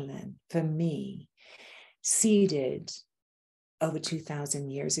Magdalene, for me, seeded over 2,000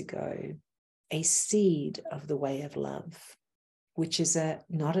 years ago, a seed of the way of love, which is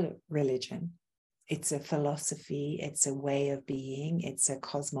not a religion. It's a philosophy. It's a way of being. It's a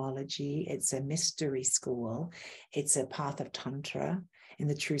cosmology. It's a mystery school. It's a path of Tantra, in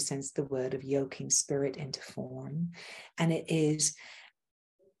the true sense of the word, of yoking spirit into form. And it is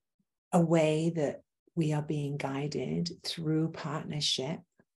a way that we are being guided through partnership,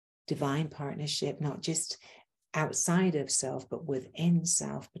 divine partnership, not just outside of self, but within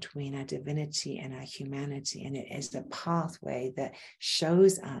self, between our divinity and our humanity. And it is the pathway that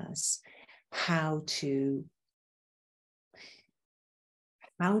shows us how to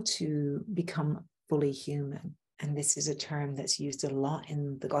become fully human and this is a term that's used a lot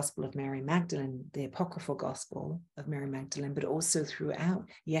in the Gospel of Mary Magdalene, the apocryphal Gospel of Mary Magdalene, but also throughout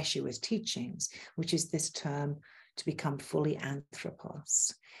Yeshua's teachings, which is this term to become fully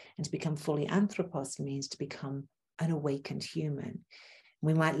anthropos. And to become fully anthropos means to become an awakened human.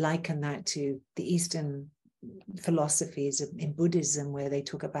 We might liken that to the Eastern philosophies in Buddhism, where they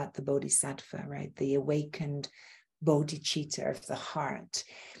talk about the bodhisattva, right? The awakened bodhicitta of the heart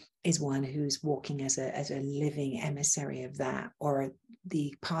is one who's walking as a living emissary of that, or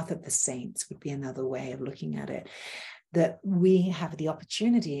the path of the saints would be another way of looking at it. That we have the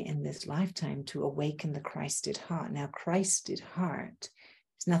opportunity in this lifetime to awaken the Christed heart. Now, Christed heart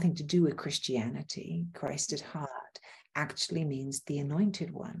has nothing to do with Christianity. Christed heart actually means the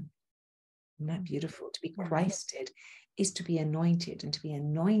anointed one. Isn't that beautiful? To be Christed is to be anointed, and to be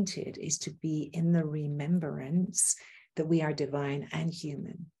anointed is to be in the remembrance that we are divine and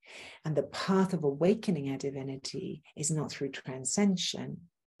human. And the path of awakening our divinity is not through transcension,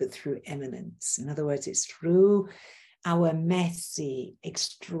 but through eminence. In other words, it's through our messy,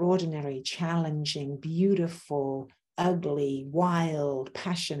 extraordinary, challenging, beautiful, ugly, wild,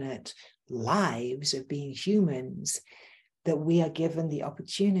 passionate lives of being humans that we are given the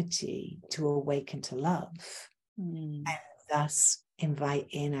opportunity to awaken to love and thus invite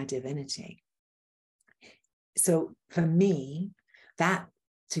in our divinity. So for me, that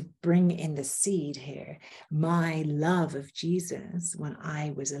to bring in the seed here, my love of Jesus when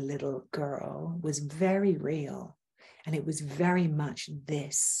I was a little girl was very real. And it was very much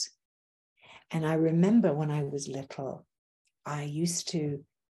this. And I remember when I was little, I used to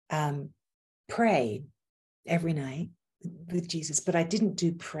pray every night with Jesus, but I didn't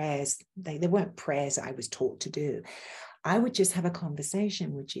do prayers. They weren't prayers I was taught to do. I would just have a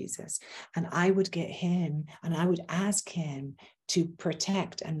conversation with Jesus, and I would get him and I would ask him to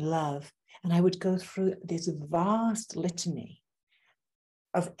protect and love. And I would go through this vast litany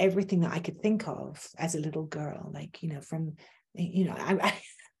of everything that I could think of as a little girl, like, from, I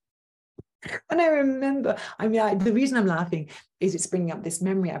and I remember, the reason I'm laughing is it's bringing up this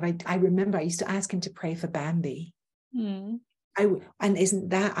memory of, I remember I used to ask him to pray for Bambi. And isn't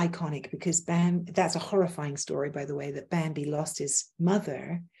that iconic? Because that's a horrifying story, by the way, that Bambi lost his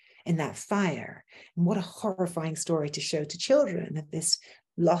mother in that fire. And what a horrifying story to show to children, of this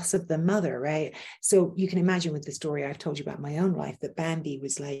loss of the mother, right? So you can imagine with the story I've told you about my own life, that Bambi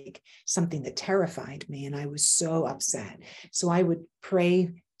was like something that terrified me, and I was so upset. So I would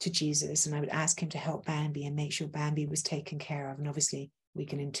pray to Jesus and I would ask him to help Bambi and make sure Bambi was taken care of. And obviously we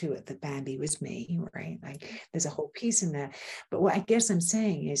can intuit that Bambi was me, right? Like there's a whole piece in there. But what I guess I'm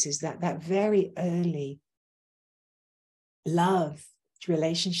saying is that very early love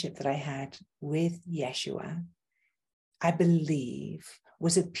relationship that I had with Yeshua, I believe,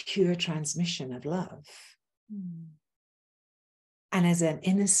 was a pure transmission of love. And as an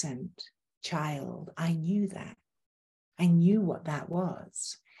innocent child, I knew that. I knew what that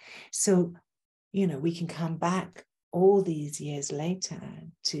was. So, we can come back all these years later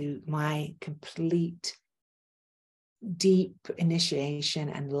to my complete deep initiation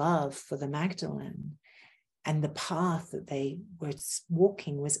and love for the Magdalene, and the path that they were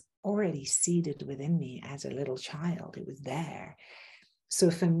walking was already seeded within me as a little child. It was there. So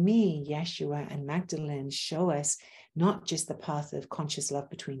for me, Yeshua and Magdalene show us not just the path of conscious love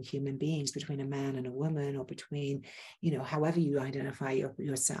between human beings, between a man and a woman, or between, however you identify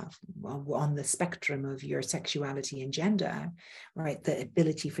yourself on the spectrum of your sexuality and gender, right? The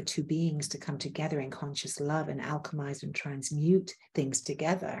ability for two beings to come together in conscious love and alchemize and transmute things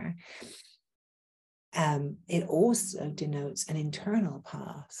together. It also denotes an internal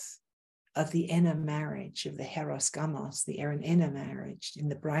path of the inner marriage, of the heros gamos, the inner marriage in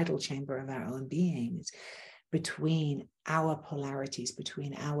the bridal chamber of our own beings, between our polarities,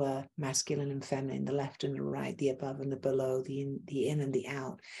 between our masculine and feminine, the left and the right, the above and the below, the in and the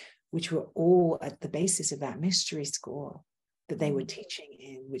out, which were all at the basis of that mystery school that they were teaching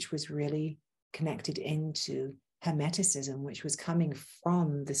in, which was really connected into Hermeticism, which was coming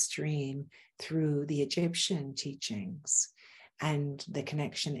from the stream through the Egyptian teachings and the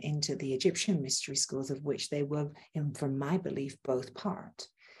connection into the Egyptian mystery schools, of which they were, from my belief, both part,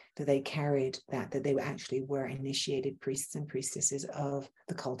 that they carried that they actually were initiated priests and priestesses of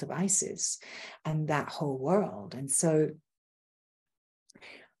the cult of Isis and that whole world. And so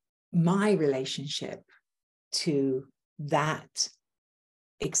my relationship to that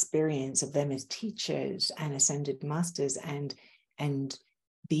experience of them as teachers and ascended masters and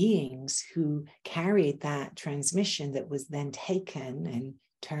beings who carried that transmission that was then taken and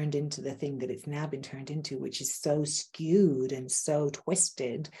turned into the thing that it's now been turned into, which is so skewed and so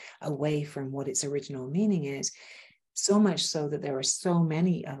twisted away from what its original meaning is. So much so that there are so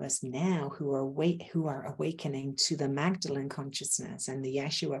many of us now who are awakening to the Magdalene consciousness and the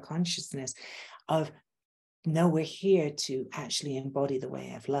Yeshua consciousness of, no, we're here to actually embody the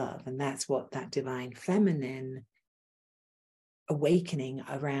way of love. And that's what that divine feminine awakening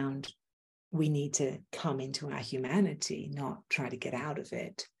around, we need to come into our humanity, not try to get out of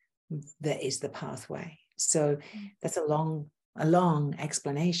it. That is the pathway. So that's a long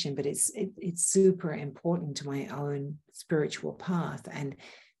explanation, but it's super important to my own spiritual path and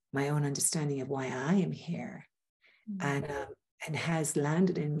my own understanding of why I am here, and has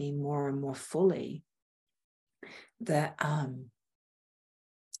landed in me more and more fully that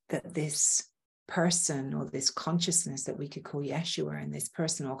that this person or this consciousness that we could call Yeshua and this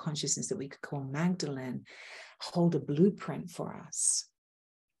person or consciousness that we could call Magdalene hold a blueprint for us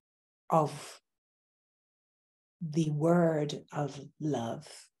of the word of love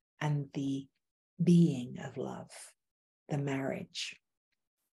and the being of love, the marriage.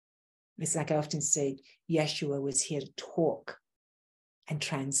 It's like I often say, Yeshua was here to talk and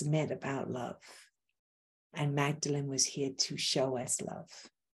transmit about love, and Magdalene was here to show us love,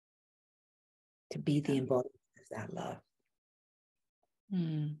 to be the embodiment of that love.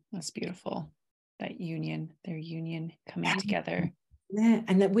 That's beautiful. That union, their union coming together. Yeah,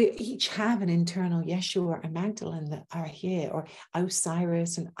 and that we each have an internal Yeshua and Magdalene that are here, or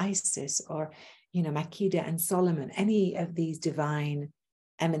Osiris and Isis, or, Makeda and Solomon, any of these divine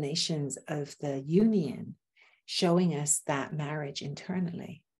emanations of the union, showing us that marriage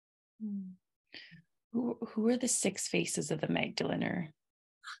internally. Who are the 6 faces of the Magdalene?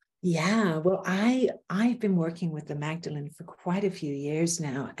 Yeah, well, I've been working with the Magdalene for quite a few years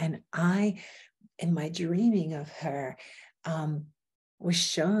now, and in my dreaming of her, was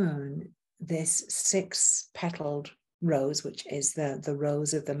shown this 6-petaled rose, which is the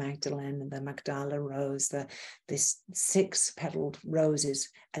rose of the Magdalene, the Magdala rose. This 6-petaled rose is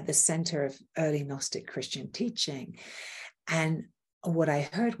at the center of early Gnostic Christian teaching. And what I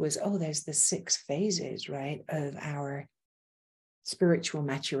heard was, there's the 6 phases, right, of our spiritual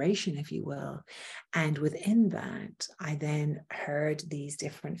maturation, if you will. And within that, I then heard these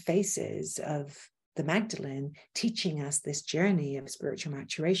different faces of the Magdalene teaching us this journey of spiritual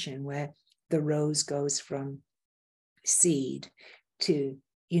maturation, where the rose goes from seed to,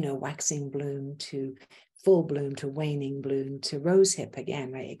 waxing bloom, to full bloom, to waning bloom, to rose hip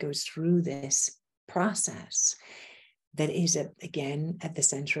again, right? It goes through this process that is, again, at the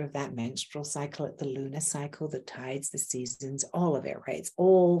center of that menstrual cycle, at the lunar cycle, the tides, the seasons, all of it, right? It's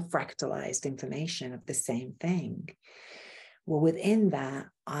all fractalized information of the same thing. Well, within that,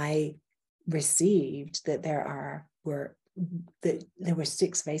 I received that there were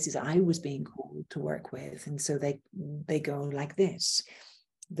 6 phases I was being called to work with. And so they go like this: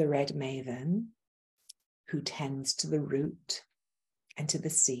 the red maven, who tends to the root and to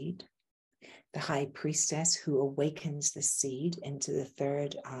the seed; the high priestess, who awakens the seed into the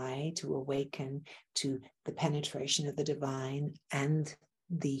third eye to awaken to the penetration of the divine and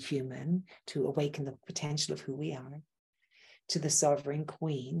the human, to awaken the potential of who we are; to the sovereign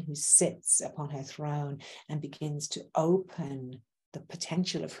queen, who sits upon her throne and begins to open the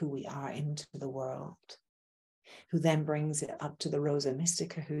potential of who we are into the world, who then brings it up to the Rosa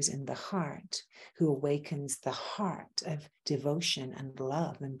Mystica, who's in the heart, who awakens the heart of devotion and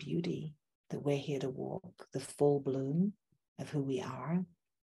love and beauty, that we're here to walk, the full bloom of who we are;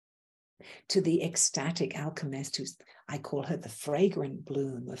 to the ecstatic alchemist, who's, I call her the fragrant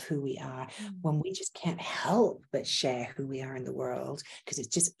bloom of who we are, when we just can't help but share who we are in the world, because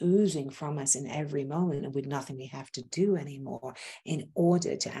it's just oozing from us in every moment, and with nothing we have to do anymore in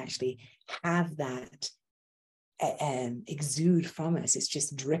order to actually have that exude from us. It's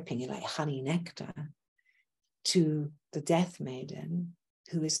just dripping like honey nectar. To the death maiden,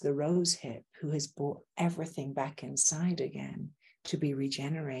 who is the rose hip, who has brought everything back inside again to be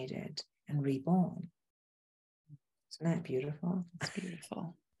regenerated and reborn. Isn't that beautiful? It's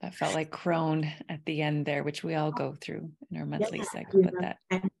beautiful. That felt like crone at the end there, which we all go through in our monthly cycle.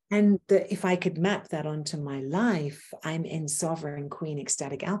 But if I could map that onto my life, I'm in Sovereign Queen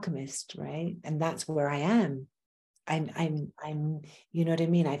Ecstatic Alchemist, right? And that's where I am. I'm you know what I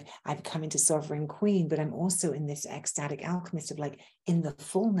mean? I've come into Sovereign Queen, but I'm also in this ecstatic alchemist of like in the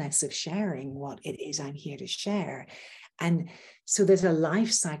fullness of sharing what it is I'm here to share. And so there's a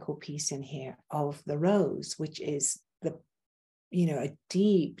life cycle piece in here of the rose, which is the, a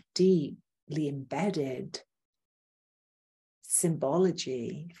deeply embedded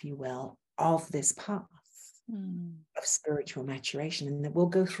symbology, if you will, of this path. of spiritual maturation. And that we'll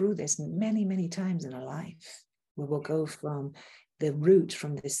go through this many, many times in our life, where we'll go from the root,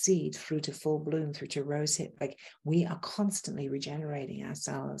 from the seed, through to full bloom, through to rose hip. Like, we are constantly regenerating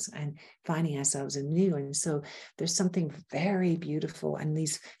ourselves and finding ourselves anew. And so there's something very beautiful. And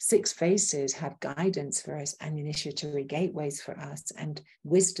these 6 faces have guidance for us and initiatory gateways for us and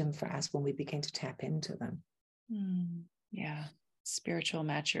wisdom for us when we begin to tap into them. Yeah. Spiritual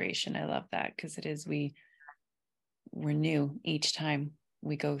maturation. I love that, because it is, we're new each time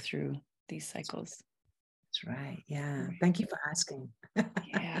we go through these cycles. That's right. Yeah. Thank you for asking.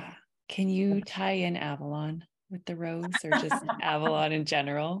 Yeah. Can you tie in Avalon with the rose, or just Avalon in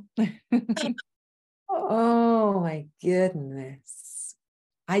general? Oh my goodness.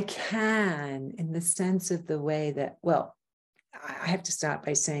 I can, in the sense of the way that, well, I have to start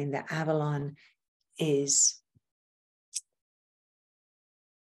by saying that Avalon is,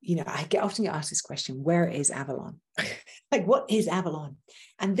 I often get asked this question, where is Avalon? Like, what is Avalon?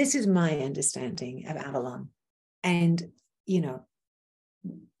 And this is my understanding of Avalon. And,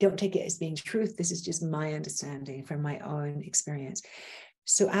 don't take it as being truth. This is just my understanding from my own experience.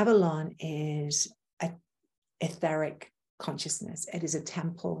 So Avalon is an etheric consciousness. It is a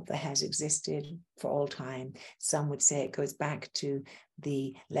temple that has existed for all time. Some would say it goes back to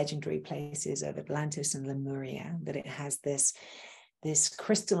the legendary places of Atlantis and Lemuria, that it has this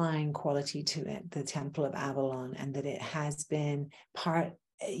crystalline quality to it, the Temple of Avalon, and that it has been part,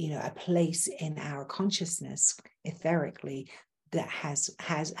 a place in our consciousness etherically that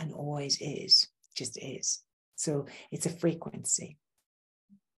has and always is, just is. So it's a frequency.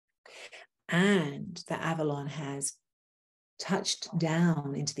 And the Avalon has touched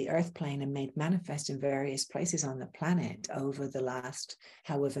down into the earth plane and made manifest in various places on the planet over the last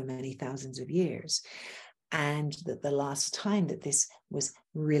however many thousands of years. And that the last time that this was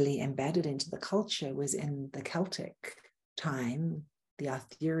really embedded into the culture was in the Celtic time, the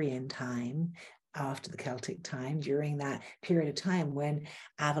Arthurian time, after the Celtic time, during that period of time when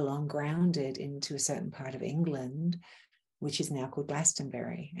Avalon grounded into a certain part of England, which is now called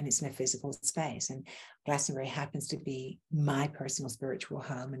Glastonbury, and it's in a physical space. And Glastonbury happens to be my personal spiritual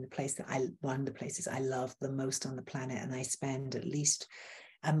home, and one of the places I love the most on the planet. And I spend at least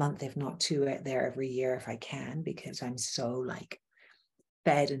a month, if not 2, there every year if I can, because I'm so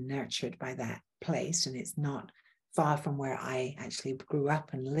fed and nurtured by that place. And it's not far from where I actually grew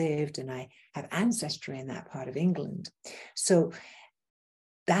up and lived, and I have ancestry in that part of England. So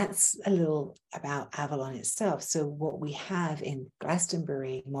that's a little about Avalon itself. So what we have in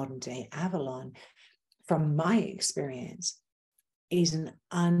Glastonbury, modern day Avalon, from my experience, is an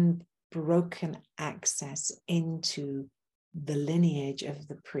unbroken access into the lineage of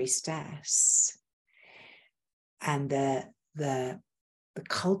the priestess and the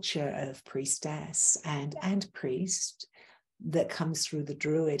culture of priestess and priest that comes through the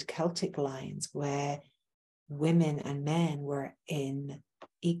Druid Celtic lines, where women and men were in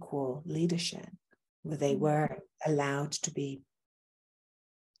equal leadership, where they were allowed to be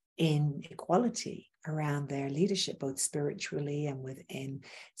in equality around their leadership, both spiritually and within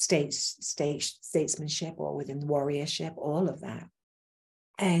statesmanship or within warriorship, all of that.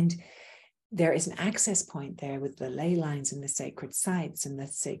 And there is an access point there with the ley lines and the sacred sites and the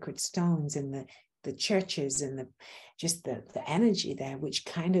sacred stones and the churches and the energy there, which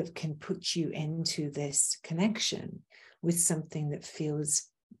kind of can put you into this connection with something that feels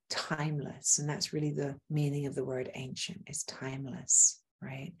timeless. And that's really the meaning of the word ancient, is timeless,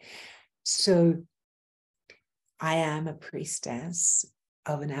 right? So I am a priestess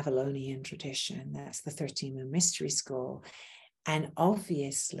of an Avalonian tradition. That's the 13 Moon Mystery School. And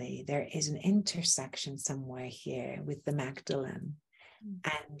obviously there is an intersection somewhere here with the Magdalene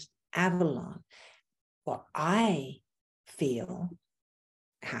and Avalon. What I feel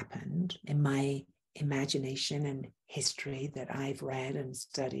happened in my imagination and history that I've read and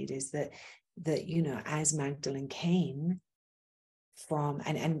studied is that as Magdalene came from,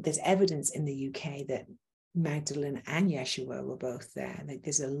 and there's evidence in the UK that Magdalene and Yeshua were both there. Like,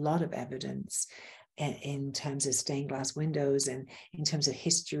 there's a lot of evidence in terms of stained glass windows and in terms of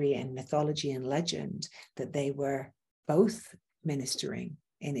history and mythology and legend that they were both ministering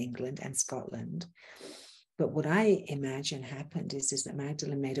in England and Scotland. But what I imagine happened is that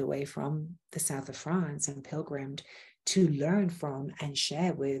Magdalene made her way from the south of France and pilgrimed to learn from and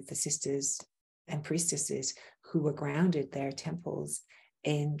share with the sisters and priestesses who were grounded their temples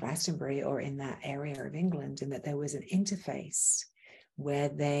in Glastonbury or in that area of England, and that there was an interface where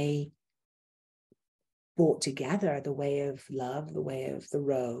they brought together the way of love, the way of the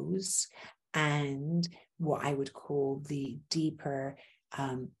rose, and what I would call the deeper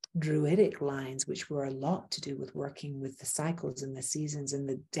Druidic lines, which were a lot to do with working with the cycles and the seasons and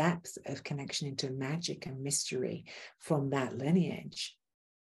the depth of connection into magic and mystery from that lineage.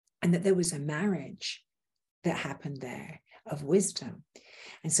 And that there was a marriage that happened there of wisdom.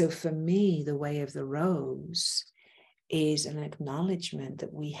 And so for me, the way of the rose is an acknowledgement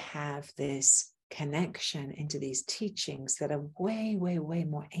that we have this connection into these teachings that are way, way, way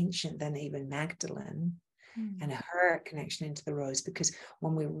more ancient than even Magdalene and her connection into the rose. Because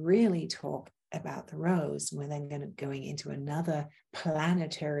when we really talk about the rose, we're then going into another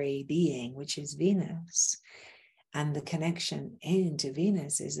planetary being, which is Venus. And the connection into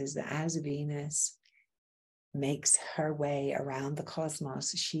Venus is that as Venus makes her way around the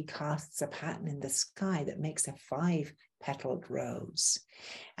cosmos, she casts a pattern in the sky that makes a 5-petaled rose.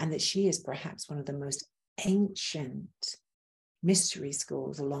 And that she is perhaps one of the most ancient mystery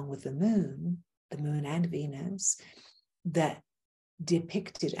schools, along with the moon and Venus, that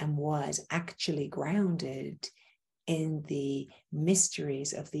depicted and was actually grounded in the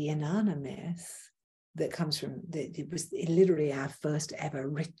mysteries of the Inanna myth that comes from, it was literally our first ever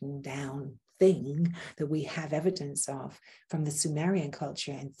written down thing that we have evidence of from the Sumerian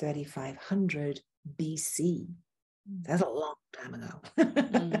culture in 3500 BC. That's a long time ago.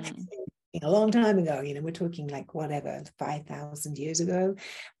 A long time ago, we're talking like whatever, 5,000 years ago,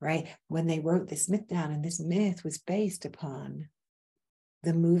 right? When they wrote this myth down, and this myth was based upon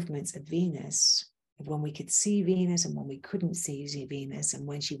the movements of Venus, when we could see Venus and when we couldn't see Venus, and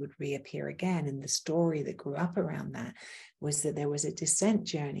when she would reappear again. And the story that grew up around that was that there was a descent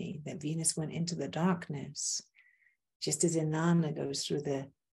journey, that Venus went into the darkness, just as Inanna goes through the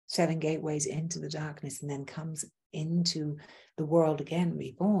 7 gateways into the darkness and then comes into the world again,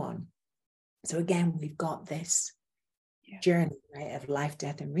 reborn. So again, we've got this journey, right, of life,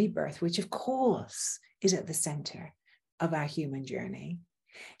 death, and rebirth, which of course is at the center of our human journey.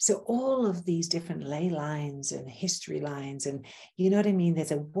 So all of these different ley lines and history lines, and you know what I mean,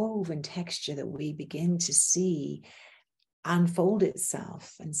 there's a woven texture that we begin to see unfold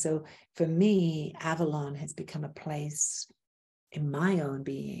itself. And so for me, Avalon has become a place in my own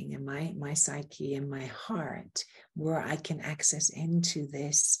being, in my psyche, in my heart, where I can access into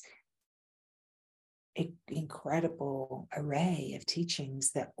this incredible array of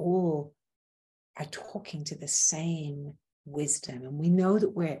teachings that all are talking to the same wisdom. And we know that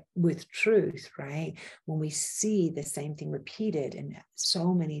we're with truth, right? When we see the same thing repeated in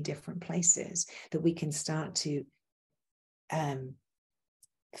so many different places, that we can start to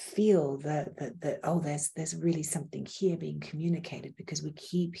feel that oh, there's really something here being communicated, because we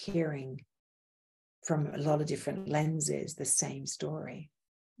keep hearing from a lot of different lenses the same story.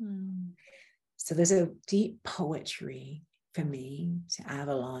 So there's a deep poetry for me to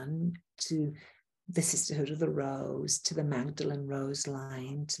Avalon, to the Sisterhood of the Rose, to the Magdalene Rose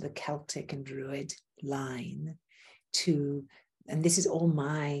line, to the Celtic and Druid line, and this is all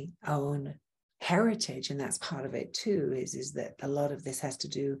my own heritage, and that's part of it too, is that a lot of this has to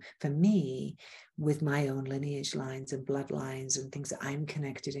do for me with my own lineage lines and bloodlines and things that I'm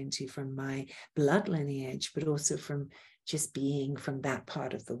connected into from my blood lineage, but also from just being from that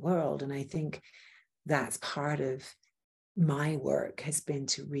part of the world. And I think that's part of my work, has been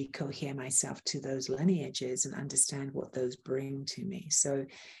to recohere myself to those lineages and understand what those bring to me. So,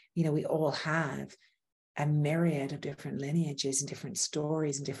 we all have a myriad of different lineages and different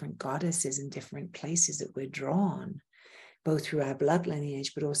stories and different goddesses and different places that we're drawn, both through our blood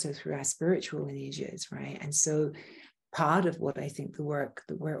lineage, but also through our spiritual lineages, right? And so part of what I think the work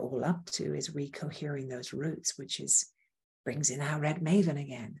that we're all up to is recohering those roots, which brings in our red maven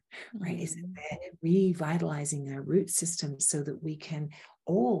again, right? Is revitalizing our root system so that we can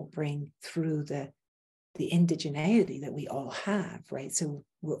all bring through the indigeneity that we all have, right? So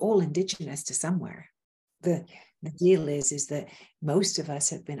we're all indigenous to somewhere. The deal is that most of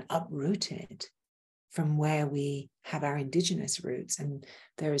us have been uprooted from where we have our indigenous roots. And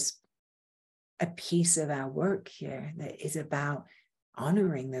there's a piece of our work here that is about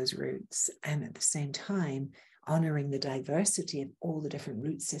honoring those roots, and at the same time, honoring the diversity of all the different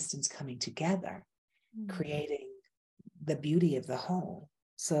root systems coming together, creating the beauty of the whole.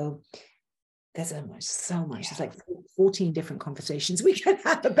 So there's so much. It's like 14 different conversations we can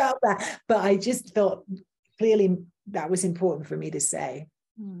have about that. But I just felt clearly that was important for me to say.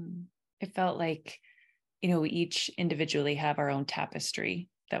 It felt like, we each individually have our own tapestry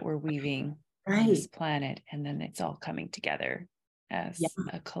that we're weaving on this planet, and then it's all coming together as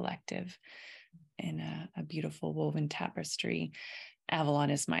a collective in a beautiful woven tapestry.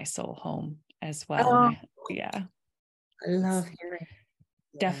 Avalon is my soul home as well. Oh, I love hearing.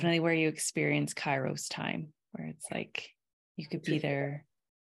 Definitely where you experience Kairos time, where it's like you could be there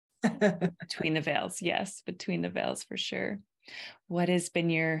Between the veils, yes, between the veils for sure. What has been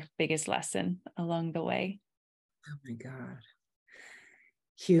your biggest lesson along the way? Oh my God.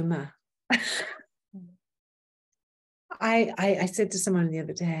 Humor. I said to someone the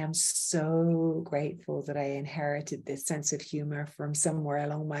other day, I'm so grateful that I inherited this sense of humor from somewhere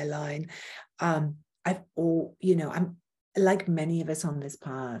along my line. I'm like many of us on this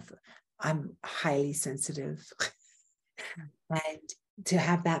path, I'm highly sensitive. And to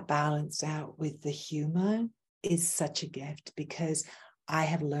have that balanced out with the humor is such a gift, because I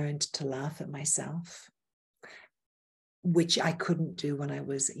have learned to laugh at myself, which I couldn't do when I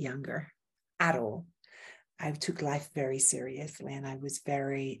was younger at all. I took life very seriously, and I was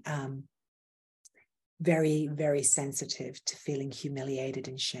very, very sensitive to feeling humiliated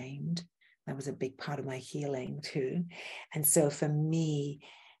and shamed. That was a big part of my healing too. And so for me,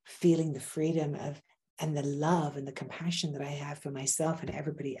 feeling the freedom of and the love and the compassion that I have for myself and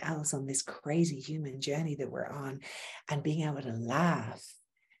everybody else on this crazy human journey that we're on, and being able to laugh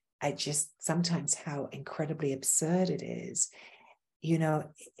at just sometimes how incredibly absurd it is,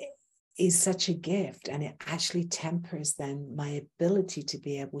 is such a gift. And it actually tempers then my ability to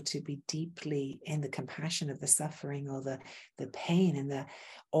be able to be deeply in the compassion of the suffering or the pain and the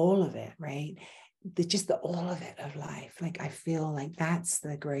all of it, right? The all of it of life. Like, I feel like that's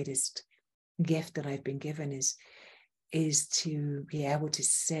the greatest gift that I've been given, is to be able to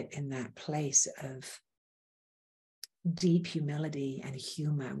sit in that place of deep humility and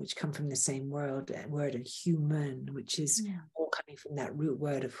humor, which come from the same word of human, which is all coming from that root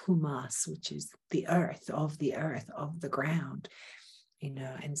word of humas, which is the earth, of the ground,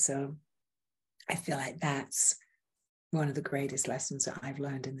 and so I feel like that's one of the greatest lessons that I've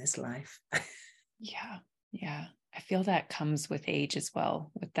learned in this life. Yeah. I feel that comes with age as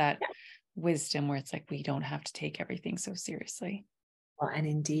well, with that wisdom where it's like, we don't have to take everything so seriously. Well, and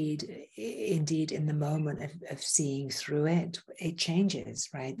indeed, in the moment of seeing through it, it changes,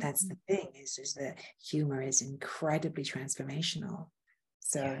 right? That's the thing, is that humor is incredibly transformational.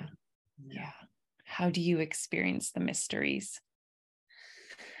 So, yeah. How do you experience the mysteries?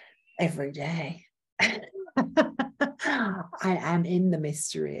 Every day. I am in the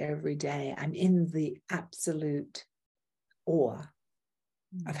mystery every day. I'm in the absolute awe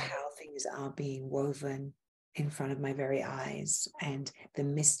of how things are being woven in front of my very eyes. And the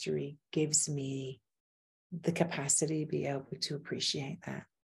mystery gives me the capacity to be able to appreciate that.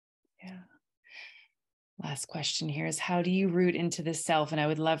 Yeah. Last question here is, how do you root into the self? And I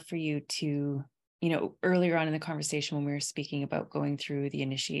would love for you to, earlier on in the conversation when we were speaking about going through the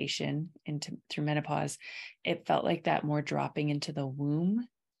initiation through menopause, it felt like that more dropping into the womb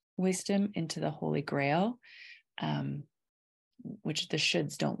wisdom, into the Holy Grail, which the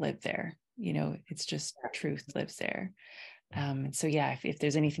shoulds don't live there. It's just truth lives there. And so, if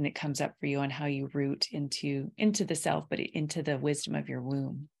there's anything that comes up for you on how you root into the self, but into the wisdom of your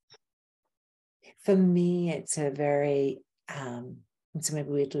womb. For me, it's a very, so maybe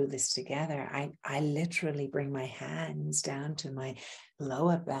we'll do this together. I literally bring my hands down to my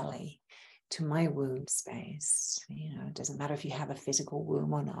lower belly, to my womb space. It doesn't matter if you have a physical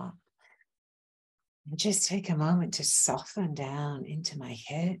womb or not. And just take a moment to soften down into my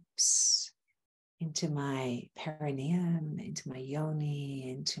hips, into my perineum, into my yoni,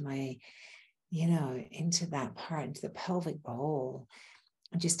 into my, into that part, into the pelvic bowl.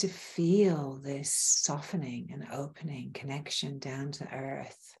 And just to feel this softening and opening connection down to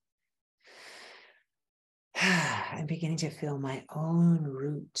earth. I'm beginning to feel my own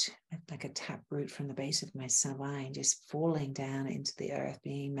root, like a tap root from the base of my spine, just falling down into the earth,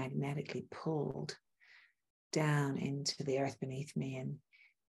 being magnetically pulled down into the earth beneath me, and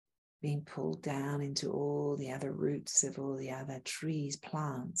being pulled down into all the other roots of all the other trees,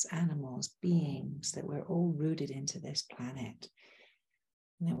 plants, animals, beings, that we're all rooted into this planet.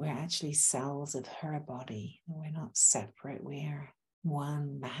 And that we're actually cells of her body. We're not separate. We're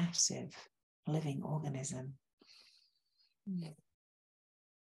one massive living organism.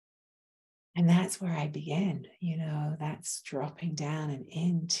 And that's where I begin. That's dropping down and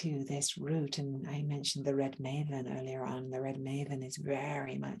into this root. And I mentioned the red maven earlier on. The red maven is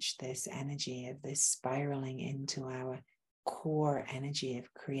very much this energy of this spiraling into our core energy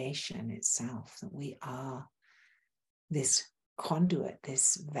of creation itself, that we are this conduit,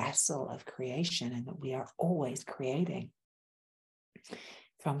 this vessel of creation, and that we are always creating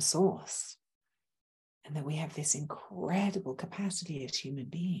from source, and that we have this incredible capacity as human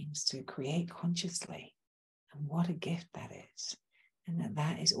beings to create consciously. And what a gift that is. And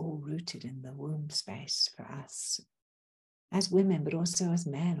that is all rooted in the womb space for us as women, but also as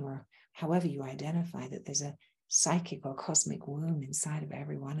men, or however you identify, that there's a psychic or cosmic womb inside of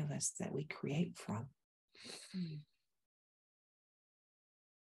every one of us that we create from.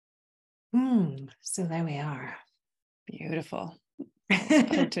 So there we are. Beautiful.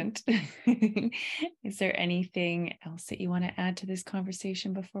 Potent. Is there anything else that you want to add to this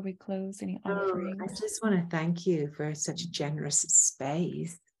conversation before we close? Any offerings? I just want to thank you for such a generous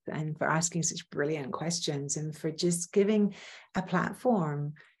space and for asking such brilliant questions and for just giving a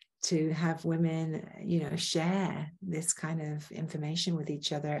platform to have women, share this kind of information with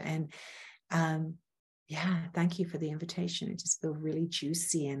each other. And thank you for the invitation. It just feels really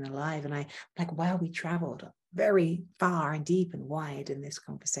juicy and alive. And I like, wow, we traveled very far and deep and wide in this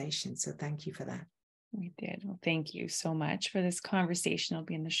conversation. So thank you for that. We did. Well, thank you so much for this conversation. It'll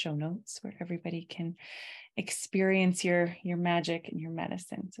be in the show notes where everybody can experience your magic and your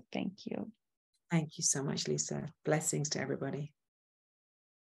medicine. So thank you. Thank you so much, Lisa. Blessings to everybody.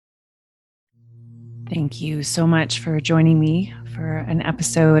 Thank you so much for joining me for an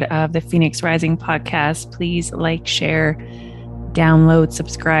episode of the Phoenix Rising podcast. Please like, share, download,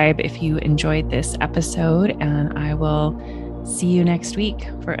 subscribe if you enjoyed this episode, and I will see you next week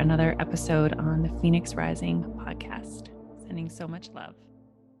for another episode on the Phoenix Rising podcast. Sending so much love.